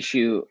an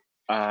issue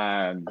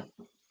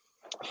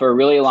for a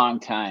really long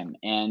time.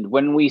 And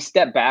when we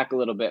step back a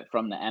little bit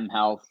from the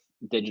mHealth,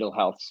 digital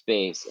health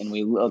space, and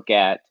we look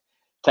at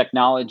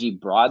technology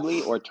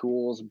broadly or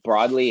tools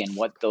broadly and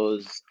what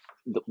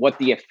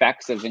the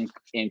effects of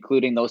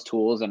including those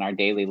tools in our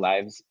daily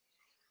lives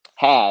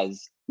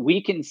has,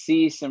 we can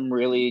see some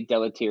really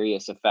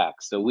deleterious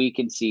effects. So we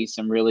can see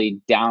some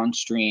really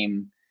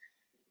downstream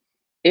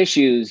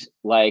issues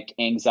like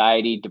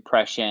anxiety,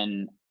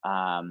 depression,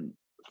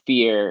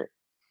 fear,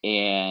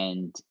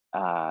 and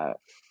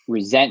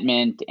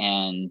resentment,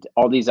 and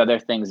all these other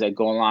things that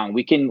go along.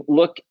 We can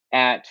look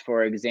at,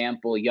 for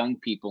example, young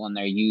people and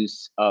their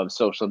use of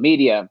social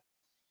media,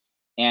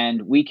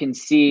 and we can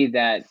see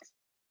that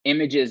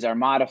images are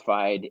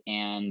modified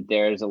and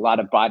there's a lot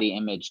of body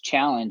image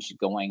challenge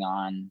going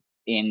on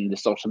in the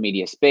social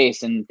media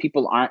space, and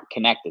people aren't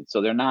connected.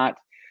 So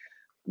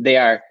they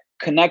are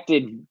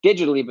connected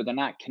digitally, but they're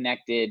not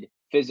connected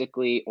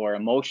physically or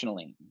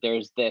emotionally.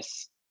 There's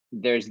this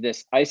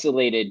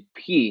isolated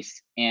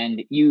piece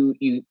and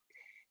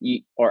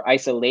or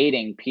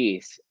isolating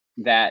piece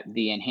that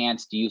the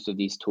enhanced use of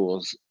these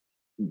tools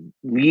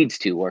leads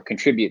to or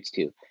contributes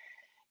to.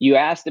 You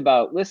asked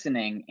about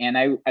listening, and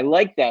I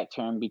like that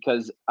term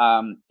because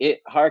it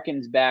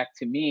harkens back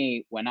to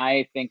me when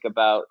I think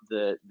about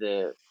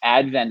the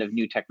advent of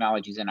new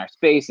technologies in our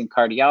space, and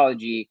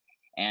cardiology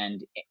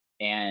and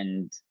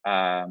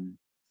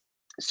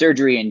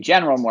surgery in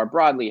general, more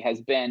broadly, has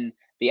been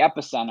the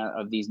epicenter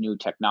of these new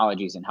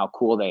technologies and how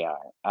cool they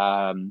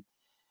are.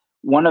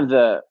 One of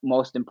the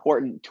most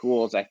important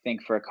tools, I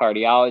think, for a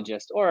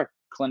cardiologist or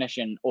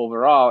clinician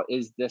overall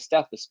is the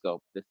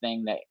stethoscope, the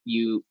thing that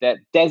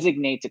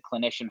designates a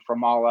clinician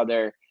from all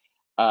other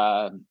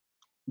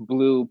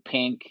blue,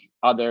 pink,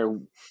 other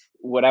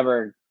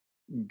whatever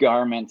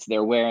garments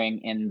they're wearing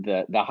in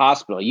the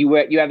hospital.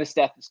 You have a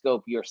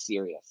stethoscope, you're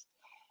serious.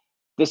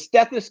 The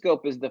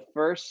stethoscope is the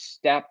first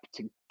step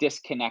to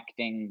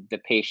disconnecting the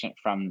patient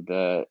from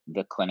the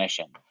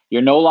clinician.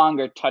 You're no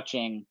longer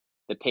touching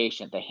the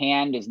patient. The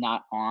hand is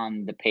not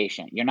on the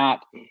patient. You're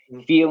not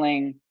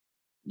feeling,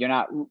 you're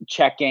not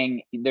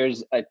checking.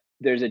 There's a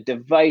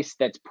device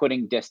that's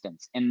putting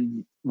distance,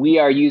 and we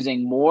are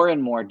using more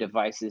and more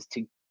devices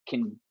to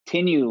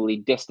continually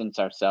distance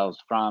ourselves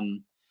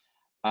from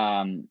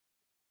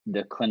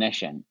the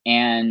clinician.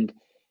 And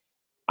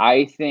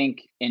I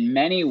think in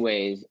many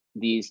ways,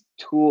 these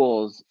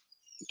tools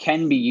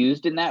can be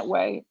used in that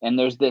way. And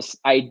there's this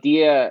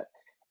idea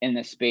in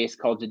the space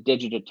called the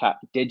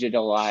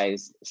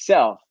digitalized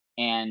self.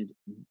 And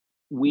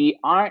we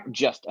aren't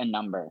just a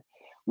number.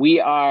 We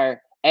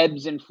are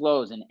ebbs and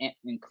flows. And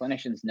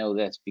clinicians know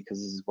this because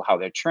this is how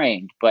they're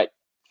trained. But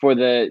for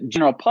the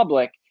general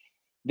public,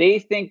 they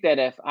think that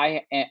if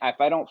I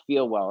don't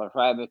feel well, or if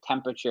I have a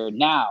temperature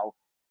now,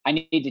 I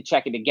need to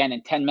check it again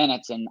in 10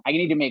 minutes, and I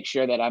need to make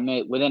sure that I'm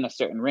within a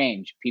certain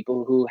range.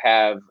 People who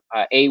have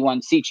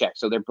A1C check,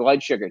 so their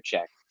blood sugar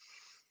check,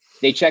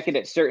 they check it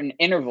at certain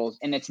intervals,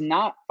 and it's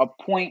not a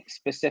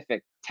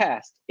point-specific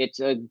test. It's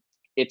a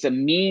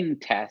mean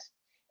test,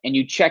 and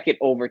you check it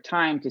over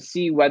time to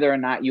see whether or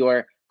not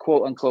you're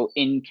quote unquote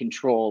in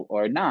control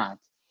or not.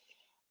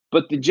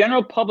 But the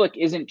general public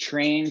isn't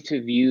trained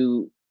to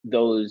view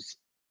those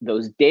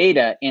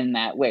data in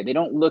that way. They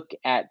don't look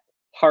at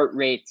heart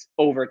rates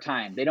over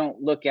time. They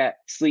don't look at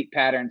sleep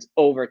patterns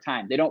over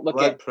time. They don't look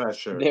blood at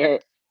pressure.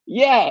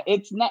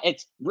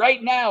 It's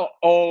right now.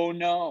 Oh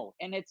no.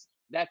 And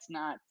that's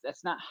not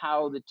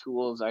how the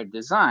tools are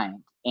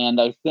designed. And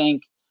I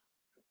think,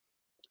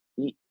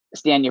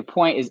 Stan, your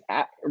point is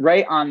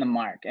right on the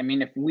mark. I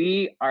mean, if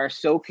we are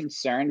so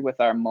concerned with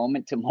our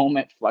moment to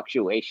moment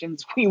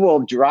fluctuations, we will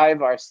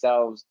drive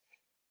ourselves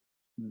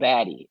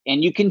batty.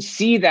 And you can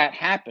see that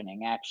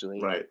happening actually.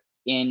 Right.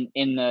 in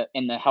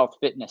the health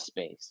fitness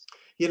space.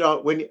 And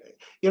LaPrincess,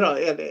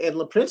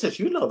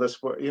 this,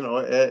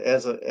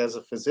 as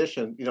a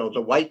physician,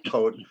 the white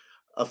coat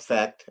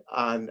effect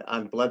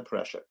on blood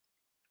pressure.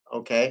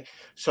 Okay,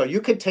 so you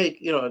could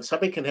take,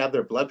 somebody can have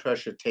their blood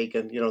pressure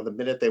taken, the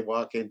minute they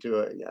walk into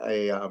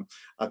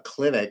a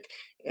clinic,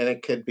 and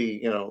it could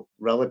be,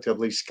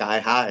 relatively sky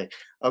high.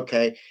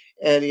 Okay,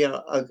 and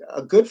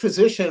a good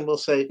physician will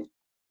say,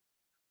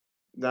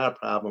 not a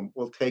problem.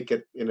 We'll take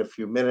it in a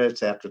few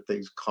minutes after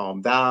things calm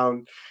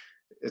down,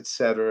 et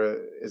cetera,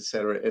 et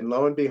cetera. And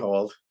lo and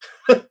behold,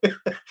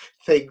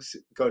 things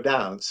go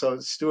down. So,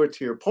 Stuart,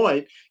 to your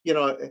point, we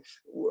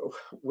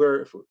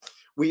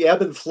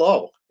ebb and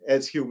flow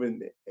as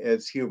human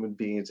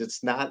beings.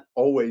 It's not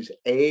always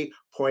a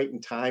point in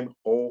time.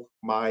 Oh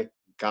my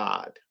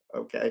God.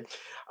 Okay.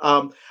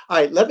 All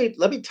right. Let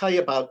me tell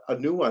you about a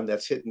new one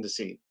that's hitting the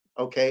scene.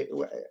 Okay.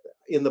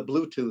 In the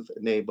Bluetooth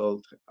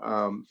enabled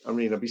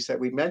arena,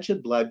 we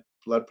mentioned blood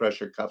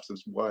pressure cuffs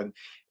as one,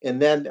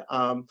 and then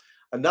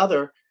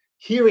another,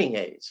 hearing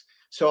aids.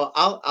 So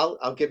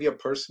I'll give you a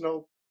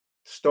personal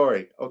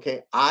story.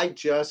 Okay, I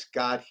just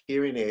got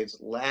hearing aids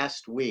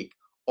last week.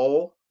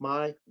 Oh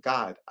my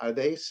God, are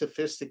they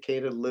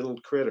sophisticated little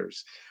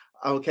critters?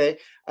 Okay,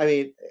 I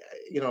mean,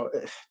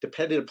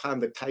 depending upon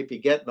the type you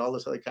get and all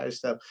this other kind of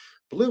stuff,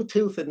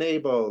 Bluetooth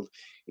enabled.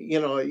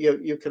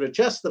 You can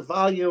adjust the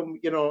volume,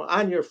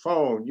 on your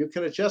phone. You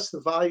can adjust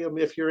the volume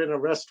if you're in a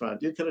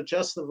restaurant. You can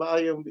adjust the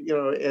volume,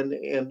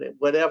 and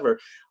whatever.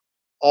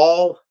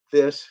 All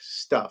this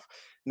stuff.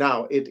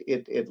 Now,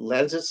 it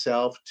lends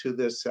itself to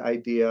this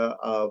idea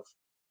of,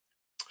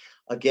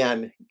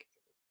 again,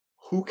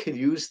 who can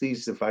use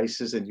these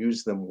devices and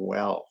use them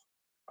well,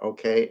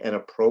 okay, and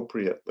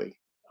appropriately.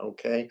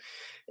 Okay,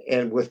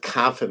 and with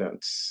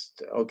confidence.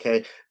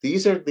 Okay,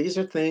 these are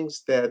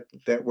things that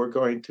we're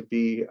going to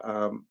be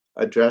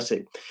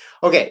addressing.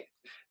 Okay,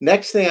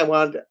 next thing I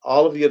want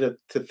all of you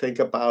to think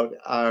about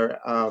are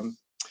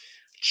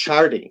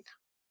charting.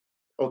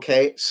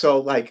 Okay, so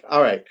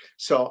all right,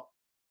 so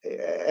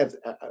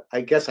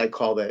I guess I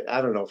call that,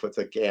 I don't know if it's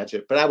a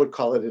gadget, but I would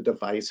call it a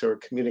device or a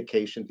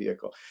communication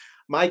vehicle.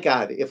 My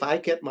God, if I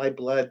get my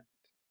blood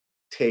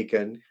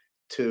taken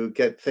to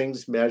get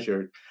things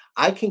measured,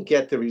 I can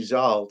get the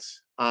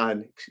results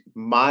on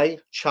my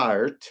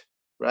chart,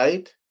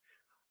 right?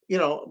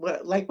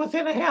 Like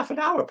within a half an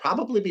hour,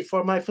 probably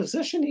before my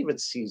physician even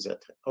sees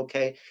it.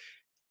 Okay.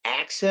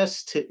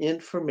 Access to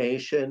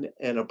information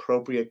and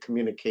appropriate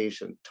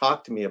communication.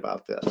 Talk to me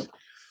about this.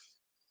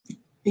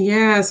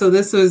 Yeah, so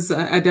this was,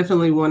 I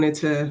definitely wanted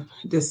to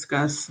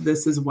discuss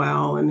this as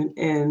well.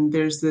 And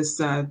there's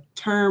this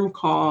term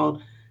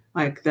called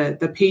like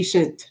the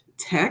patient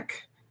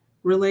tech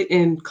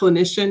and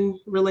clinician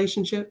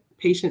relationship,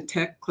 patient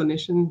tech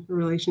clinician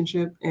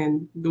relationship,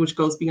 and which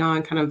goes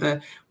beyond kind of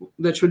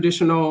the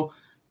traditional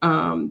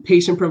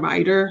patient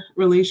provider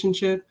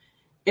relationship.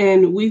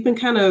 And we've been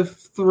kind of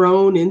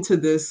thrown into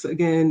this,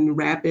 again,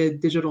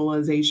 rapid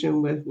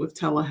digitalization with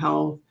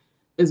telehealth,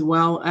 as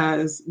well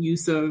as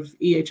use of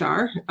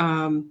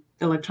EHR,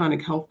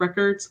 electronic health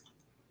records.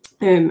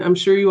 And I'm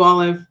sure you all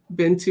have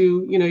been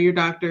to, your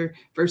doctor.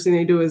 First thing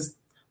they do is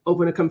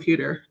open a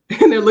computer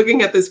and they're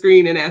looking at the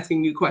screen and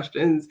asking you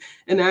questions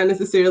and not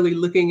necessarily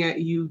looking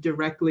at you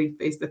directly,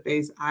 face to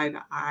face, eye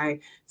to eye,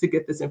 to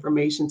get this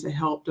information to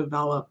help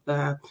develop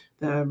the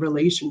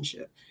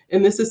relationship.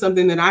 And this is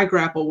something that I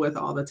grapple with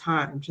all the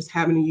time, just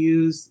having to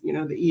use, the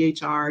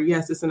EHR.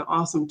 Yes, it's an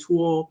awesome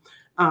tool,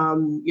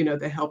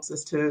 that helps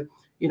us to,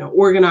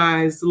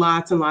 organize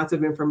lots and lots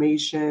of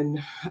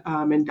information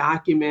and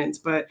documents,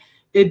 but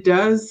it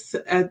does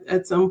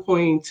at some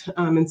point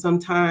and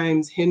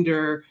sometimes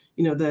hinder,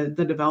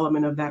 the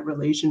development of that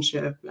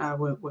relationship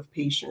with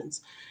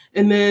patients.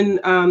 And then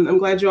I'm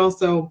glad you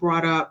also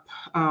brought up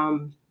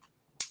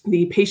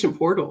the patient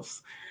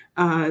portals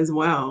as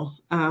well.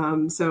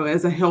 So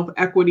as a health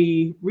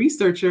equity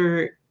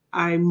researcher,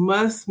 I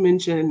must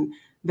mention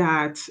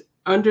that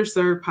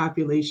underserved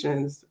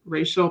populations,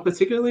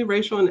 particularly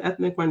racial and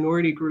ethnic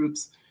minority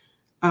groups,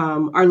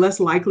 are less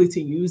likely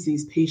to use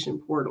these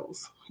patient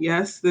portals.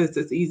 Yes,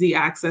 it's easy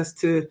access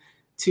to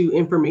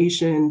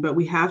information, but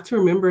we have to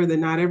remember that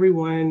not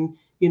everyone,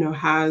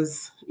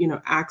 has,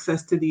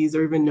 access to these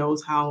or even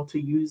knows how to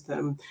use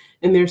them.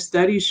 And there's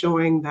studies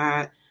showing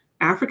that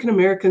African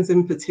Americans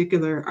in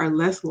particular are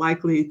less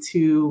likely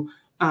to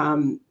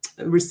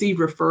receive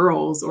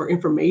referrals or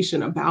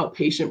information about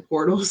patient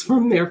portals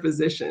from their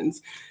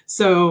physicians.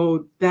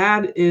 So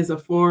that is a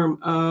form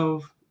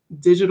of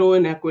digital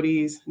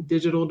inequities,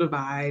 digital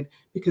divide,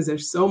 because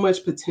there's so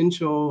much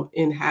potential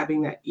in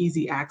having that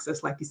easy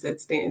access, like you said,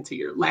 Stan, to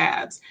your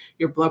labs,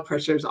 your blood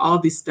pressures, all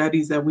these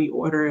studies that we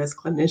order as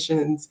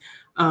clinicians,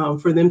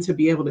 for them to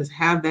be able to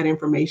have that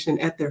information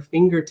at their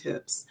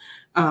fingertips.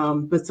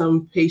 But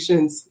some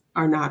patients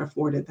are not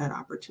afforded that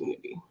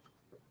opportunity.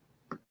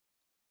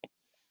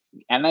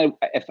 And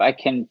if I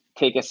can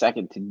take a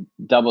second to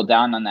double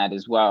down on that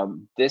as well,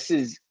 this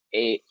is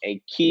a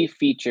key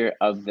feature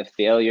of the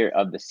failure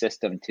of the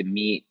system to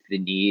meet the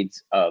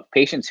needs of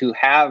patients who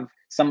have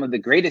some of the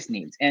greatest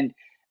needs. And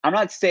I'm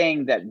not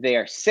saying that they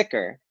are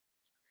sicker.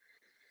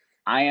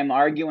 I am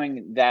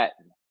arguing that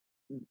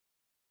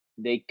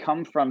they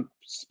come from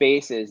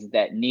spaces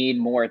that need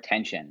more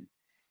attention,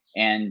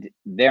 and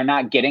they're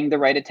not getting the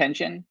right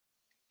attention.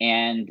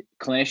 And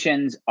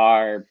clinicians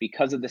are,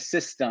 because of the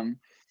system,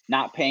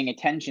 not paying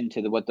attention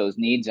to what those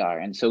needs are.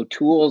 And so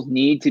tools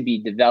need to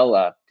be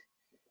developed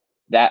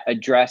that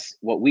address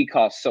what we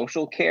call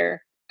social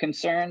care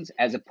concerns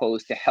as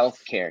opposed to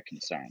healthcare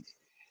concerns.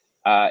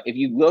 If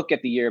you look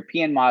at the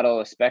European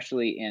model,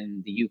 especially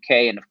in the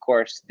UK, and of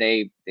course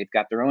they've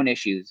got their own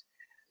issues,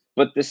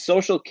 but the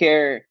social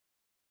care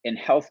and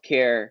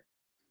healthcare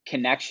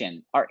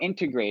connection are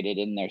integrated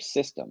in their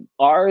system.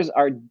 Ours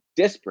are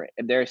disparate.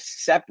 They're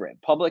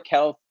separate. Public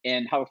health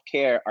and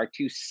healthcare are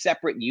two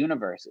separate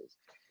universes.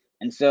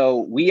 And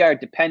so we are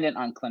dependent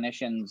on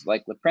clinicians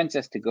like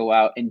LaPrincess to go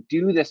out and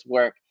do this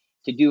work,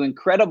 to do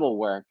incredible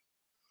work,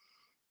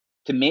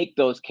 to make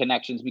those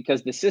connections,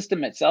 because the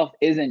system itself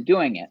isn't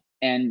doing it.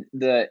 And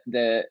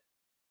the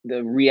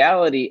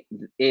reality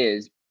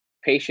is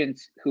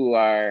patients who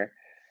are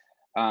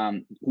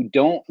who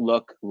don't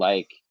look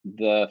like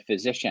the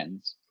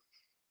physicians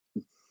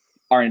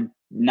are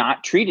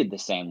not treated the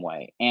same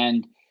way.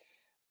 And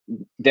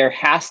there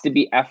has to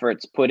be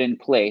efforts put in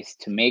place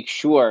to make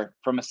sure,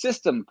 from a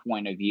system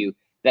point of view,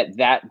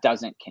 that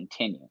doesn't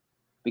continue.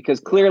 Because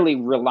clearly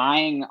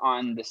relying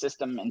on the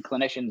system and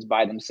clinicians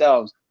by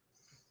themselves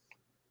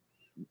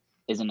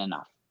isn't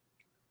enough.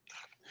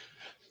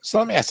 So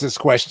let me ask this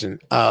question.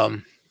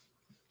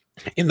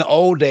 In the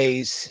old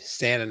days,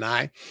 Stan and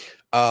I,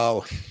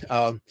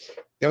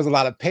 there was a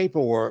lot of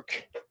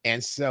paperwork,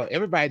 and so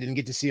everybody didn't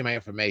get to see my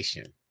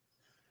information.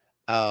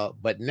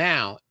 But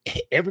now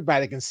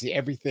everybody can see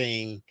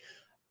everything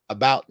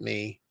about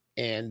me,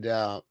 and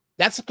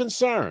that's a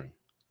concern.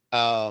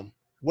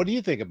 What do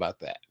you think about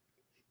that?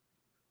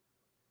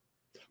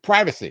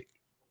 Privacy.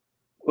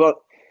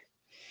 Well,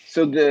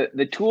 so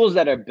the tools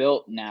that are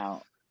built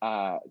now,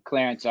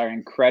 Clarence, are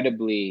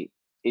incredibly,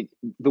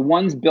 the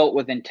ones built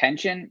with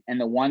intention and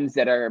the ones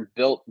that are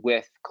built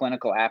with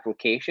clinical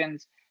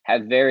applications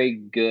have very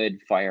good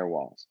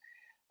firewalls.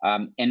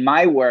 In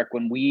my work,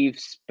 when we've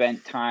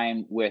spent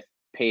time with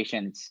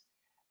patients,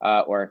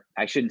 or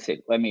I shouldn't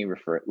say,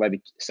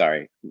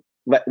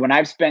 when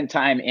I've spent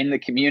time in the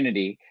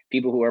community,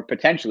 people who are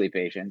potentially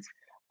patients,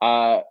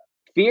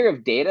 fear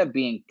of data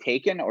being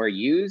taken or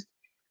used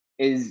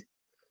is,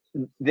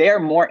 they're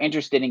more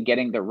interested in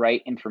getting the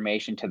right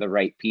information to the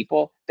right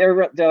people.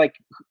 They're like,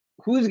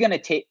 who's going to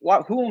take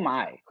what? Who am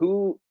I?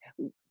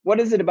 What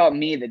is it about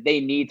me that they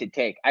need to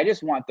take? I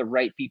just want the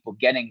right people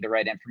getting the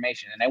right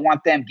information, and I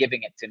want them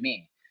giving it to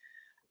me.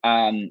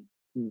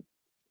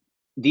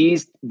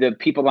 The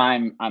people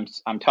I'm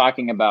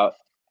talking about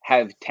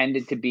have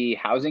tended to be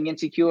housing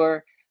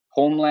insecure,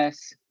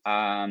 homeless,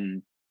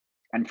 and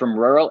from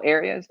rural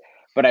areas.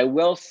 But I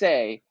will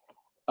say,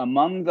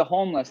 among the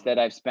homeless that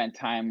I've spent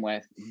time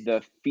with,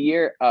 the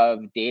fear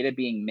of data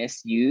being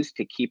misused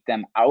to keep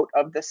them out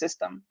of the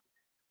system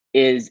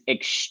is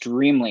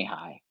extremely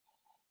high.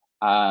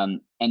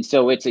 And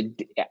so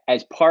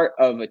as part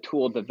of a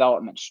tool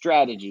development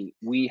strategy,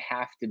 we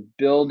have to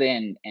build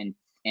in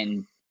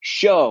and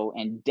show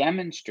and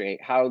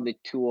demonstrate how the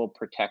tool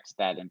protects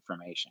that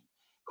information.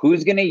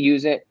 Who's going to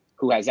use it,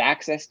 who has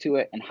access to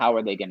it, and how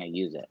are they going to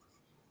use it?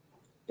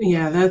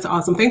 Yeah, that's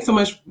awesome. Thanks so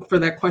much for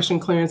that question,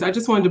 Clarence. I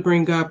just wanted to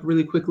bring up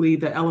really quickly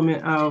the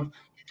element of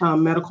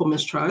medical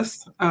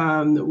mistrust,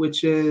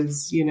 which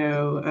is,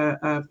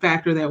 a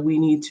factor that we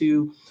need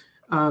to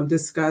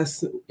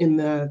discuss in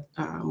the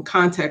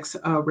context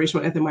of racial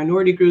and ethnic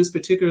minority groups,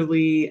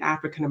 particularly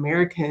African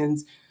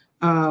Americans,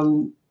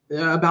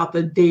 about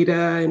the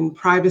data and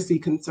privacy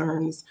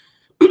concerns.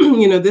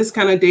 This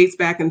kind of dates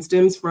back and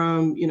stems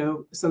from,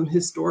 some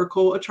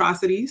historical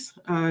atrocities,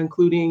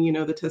 including,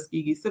 the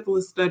Tuskegee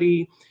syphilis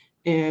study,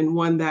 and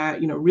one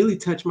that, really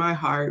touched my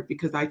heart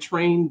because I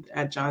trained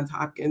at Johns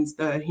Hopkins,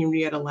 the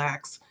Henrietta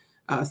Lacks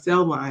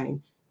cell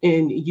line,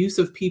 in use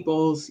of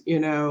people's,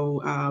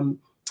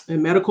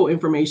 medical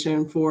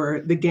information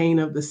for the gain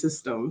of the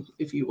system,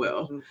 if you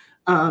will.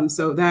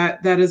 So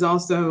that is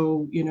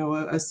also,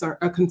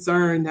 a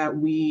concern that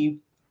we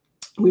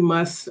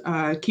must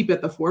keep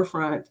at the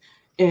forefront,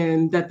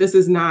 and that this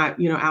is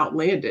not,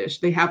 outlandish.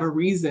 They have a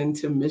reason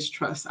to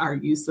mistrust our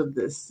use of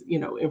this,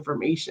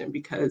 information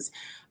because,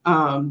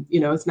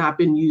 it's not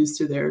been used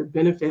to their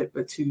benefit,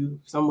 but to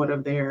somewhat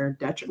of their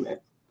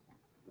detriment.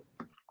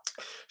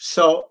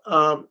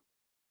 So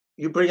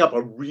you bring up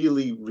a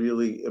really,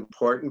 really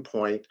important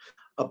point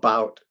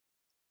about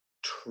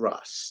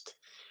trust.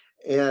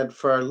 And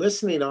for our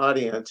listening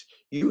audience,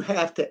 you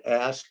have to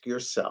ask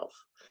yourself,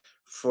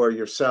 for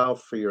your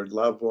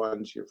loved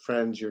ones, your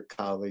friends, your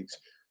colleagues,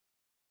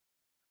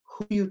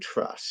 who do you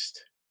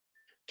trust?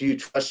 Do you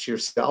trust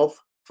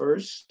yourself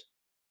first?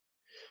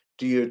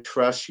 Do you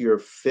trust your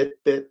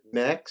Fitbit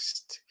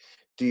next?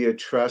 Do you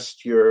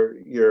trust your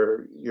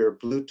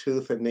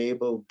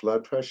Bluetooth-enabled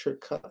blood pressure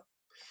cuff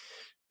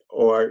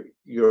or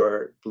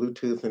your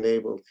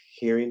Bluetooth-enabled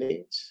hearing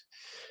aids?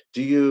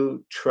 Do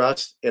you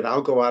trust, and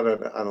I'll go out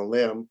on a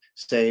limb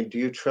saying, do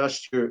you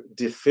trust your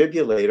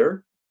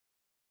defibrillator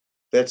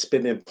that's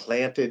been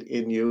implanted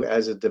in you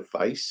as a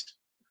device?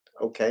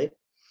 Okay.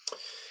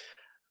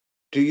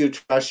 Do you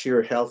trust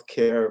your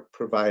healthcare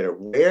provider?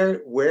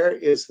 Where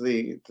is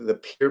the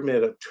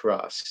pyramid of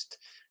trust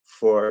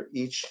for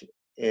each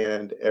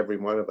and every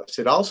one of us?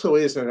 It also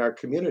is in our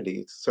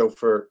community. So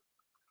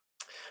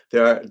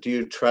do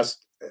you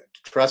trust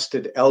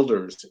trusted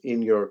elders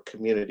in your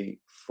community,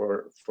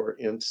 for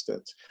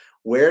instance?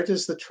 Where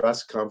does the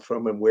trust come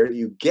from, and where do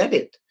you get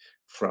it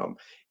from?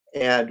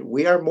 And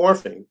we are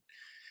morphing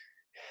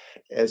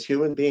as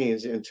human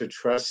beings into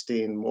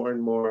trusting more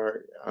and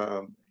more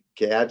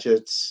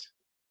gadgets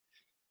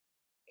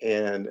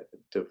and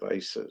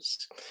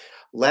devices.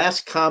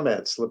 Last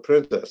comments, La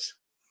Princess.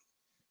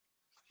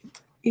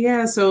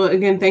 Yeah, so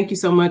again, thank you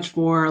so much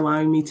for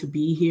allowing me to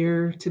be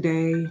here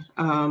today.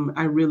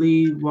 I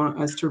really want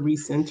us to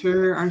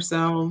recenter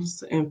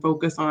ourselves and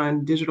focus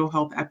on digital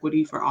health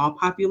equity for all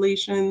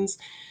populations,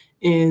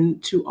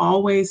 and to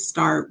always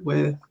start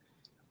with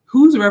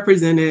who's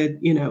represented,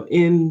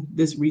 in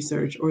this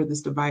research or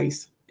this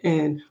device.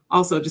 And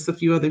also just a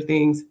few other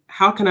things.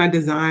 How can I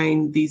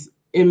design these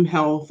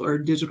mHealth or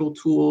digital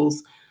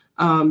tools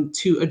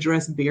to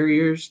address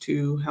barriers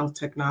to health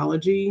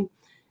technology?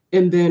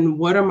 And then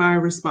what are my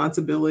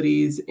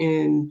responsibilities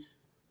in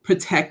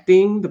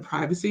protecting the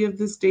privacy of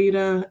this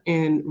data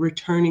and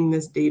returning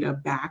this data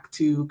back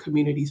to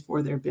communities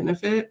for their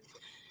benefit?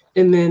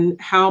 And then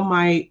how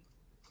might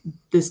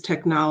this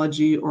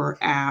technology or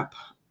app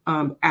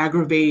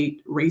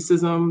aggravate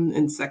racism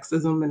and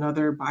sexism and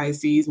other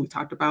biases? We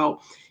talked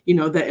about,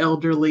 the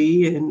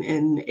elderly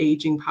and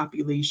aging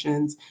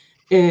populations.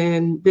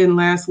 And then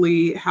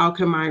lastly, how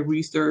can my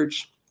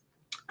research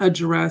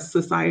address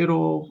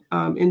societal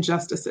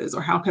injustices,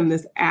 or how can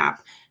this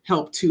app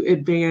help to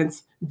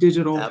advance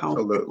digital health?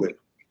 Absolutely.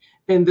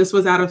 And this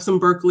was out of some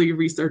Berkeley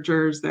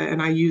researchers,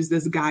 and I use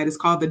this guide. It's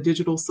called the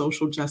Digital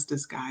Social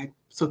Justice Guide.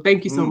 So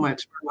thank you so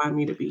much for allowing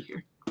me to be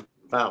here.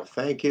 Wow,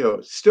 thank you.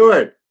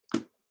 Stuart.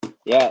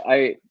 Yeah,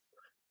 I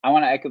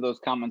want to echo those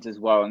comments as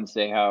well and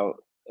say how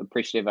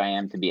appreciative I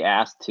am to be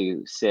asked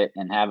to sit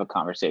and have a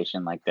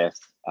conversation like this.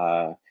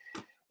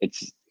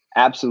 It's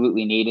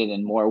absolutely needed,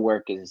 and more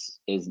work is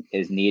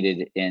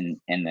needed in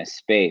this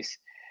space.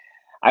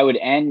 I would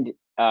end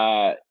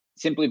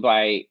simply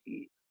by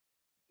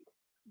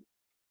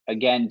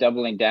again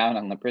doubling down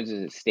on La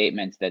Princess's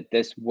statements that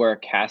this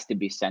work has to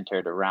be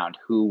centered around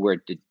who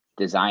we're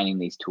designing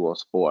these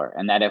tools for,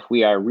 and that if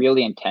we are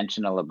really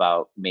intentional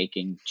about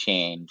making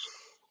change,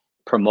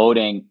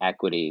 promoting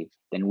equity,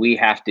 then we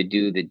have to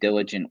do the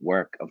diligent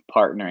work of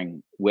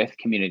partnering with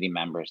community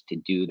members to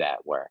do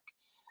that work.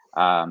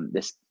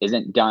 This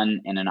isn't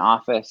done in an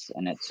office,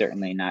 and it's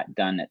certainly not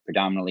done at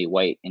predominantly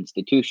white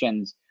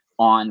institutions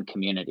on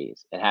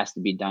communities. It has to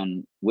be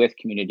done with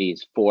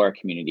communities for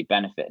community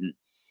benefit. And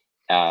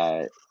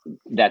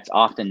that's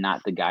often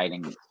not the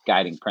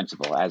guiding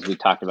principle. As we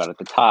talked about at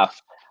the top,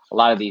 a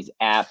lot of these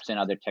apps and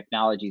other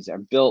technologies are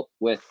built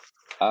with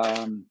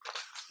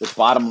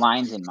bottom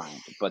lines in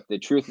mind. But the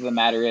truth of the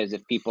matter is,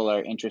 if people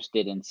are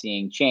interested in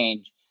seeing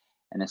change,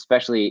 and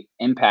especially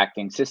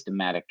impacting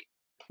systematic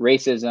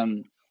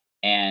racism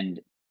and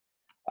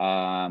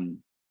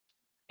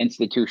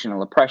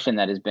institutional oppression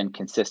that has been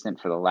consistent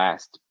for the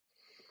last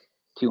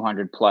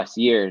 200 plus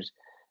years,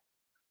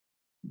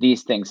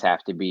 these things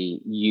have to be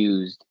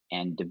used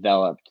and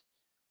developed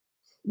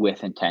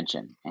with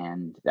intention,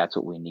 and that's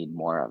what we need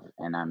more of.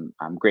 And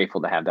I'm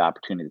grateful to have the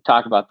opportunity to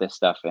talk about this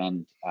stuff,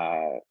 and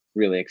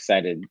really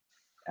excited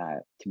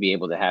to be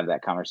able to have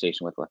that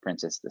conversation with La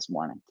Princess this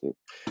morning too.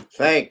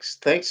 Thanks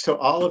to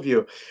all of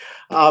you.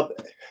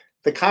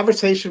 The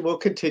conversation will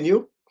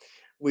continue.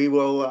 We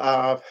will,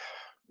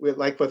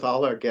 like with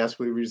all our guests,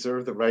 we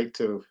reserve the right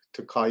to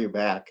call you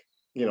back,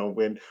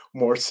 when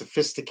more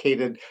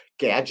sophisticated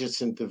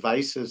gadgets and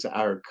devices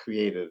are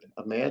created.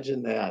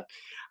 Imagine that.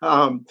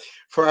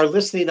 For our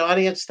listening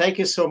audience, thank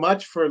you so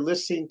much for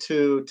listening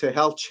to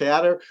Health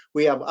Chatter.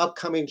 We have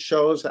upcoming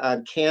shows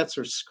on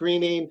cancer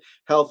screening,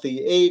 healthy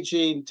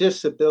aging,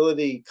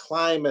 disability,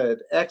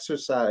 climate,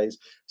 exercise,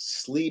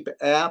 sleep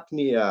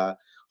apnea,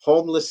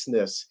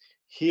 homelessness,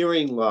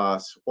 hearing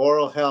loss,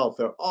 oral health.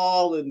 They're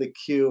all in the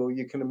queue.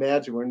 You can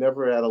imagine we're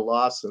never at a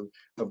loss of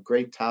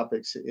great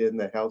topics in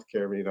the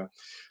healthcare arena.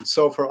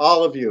 So for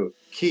all of you,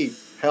 keep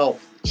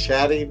health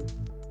chatting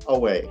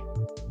away.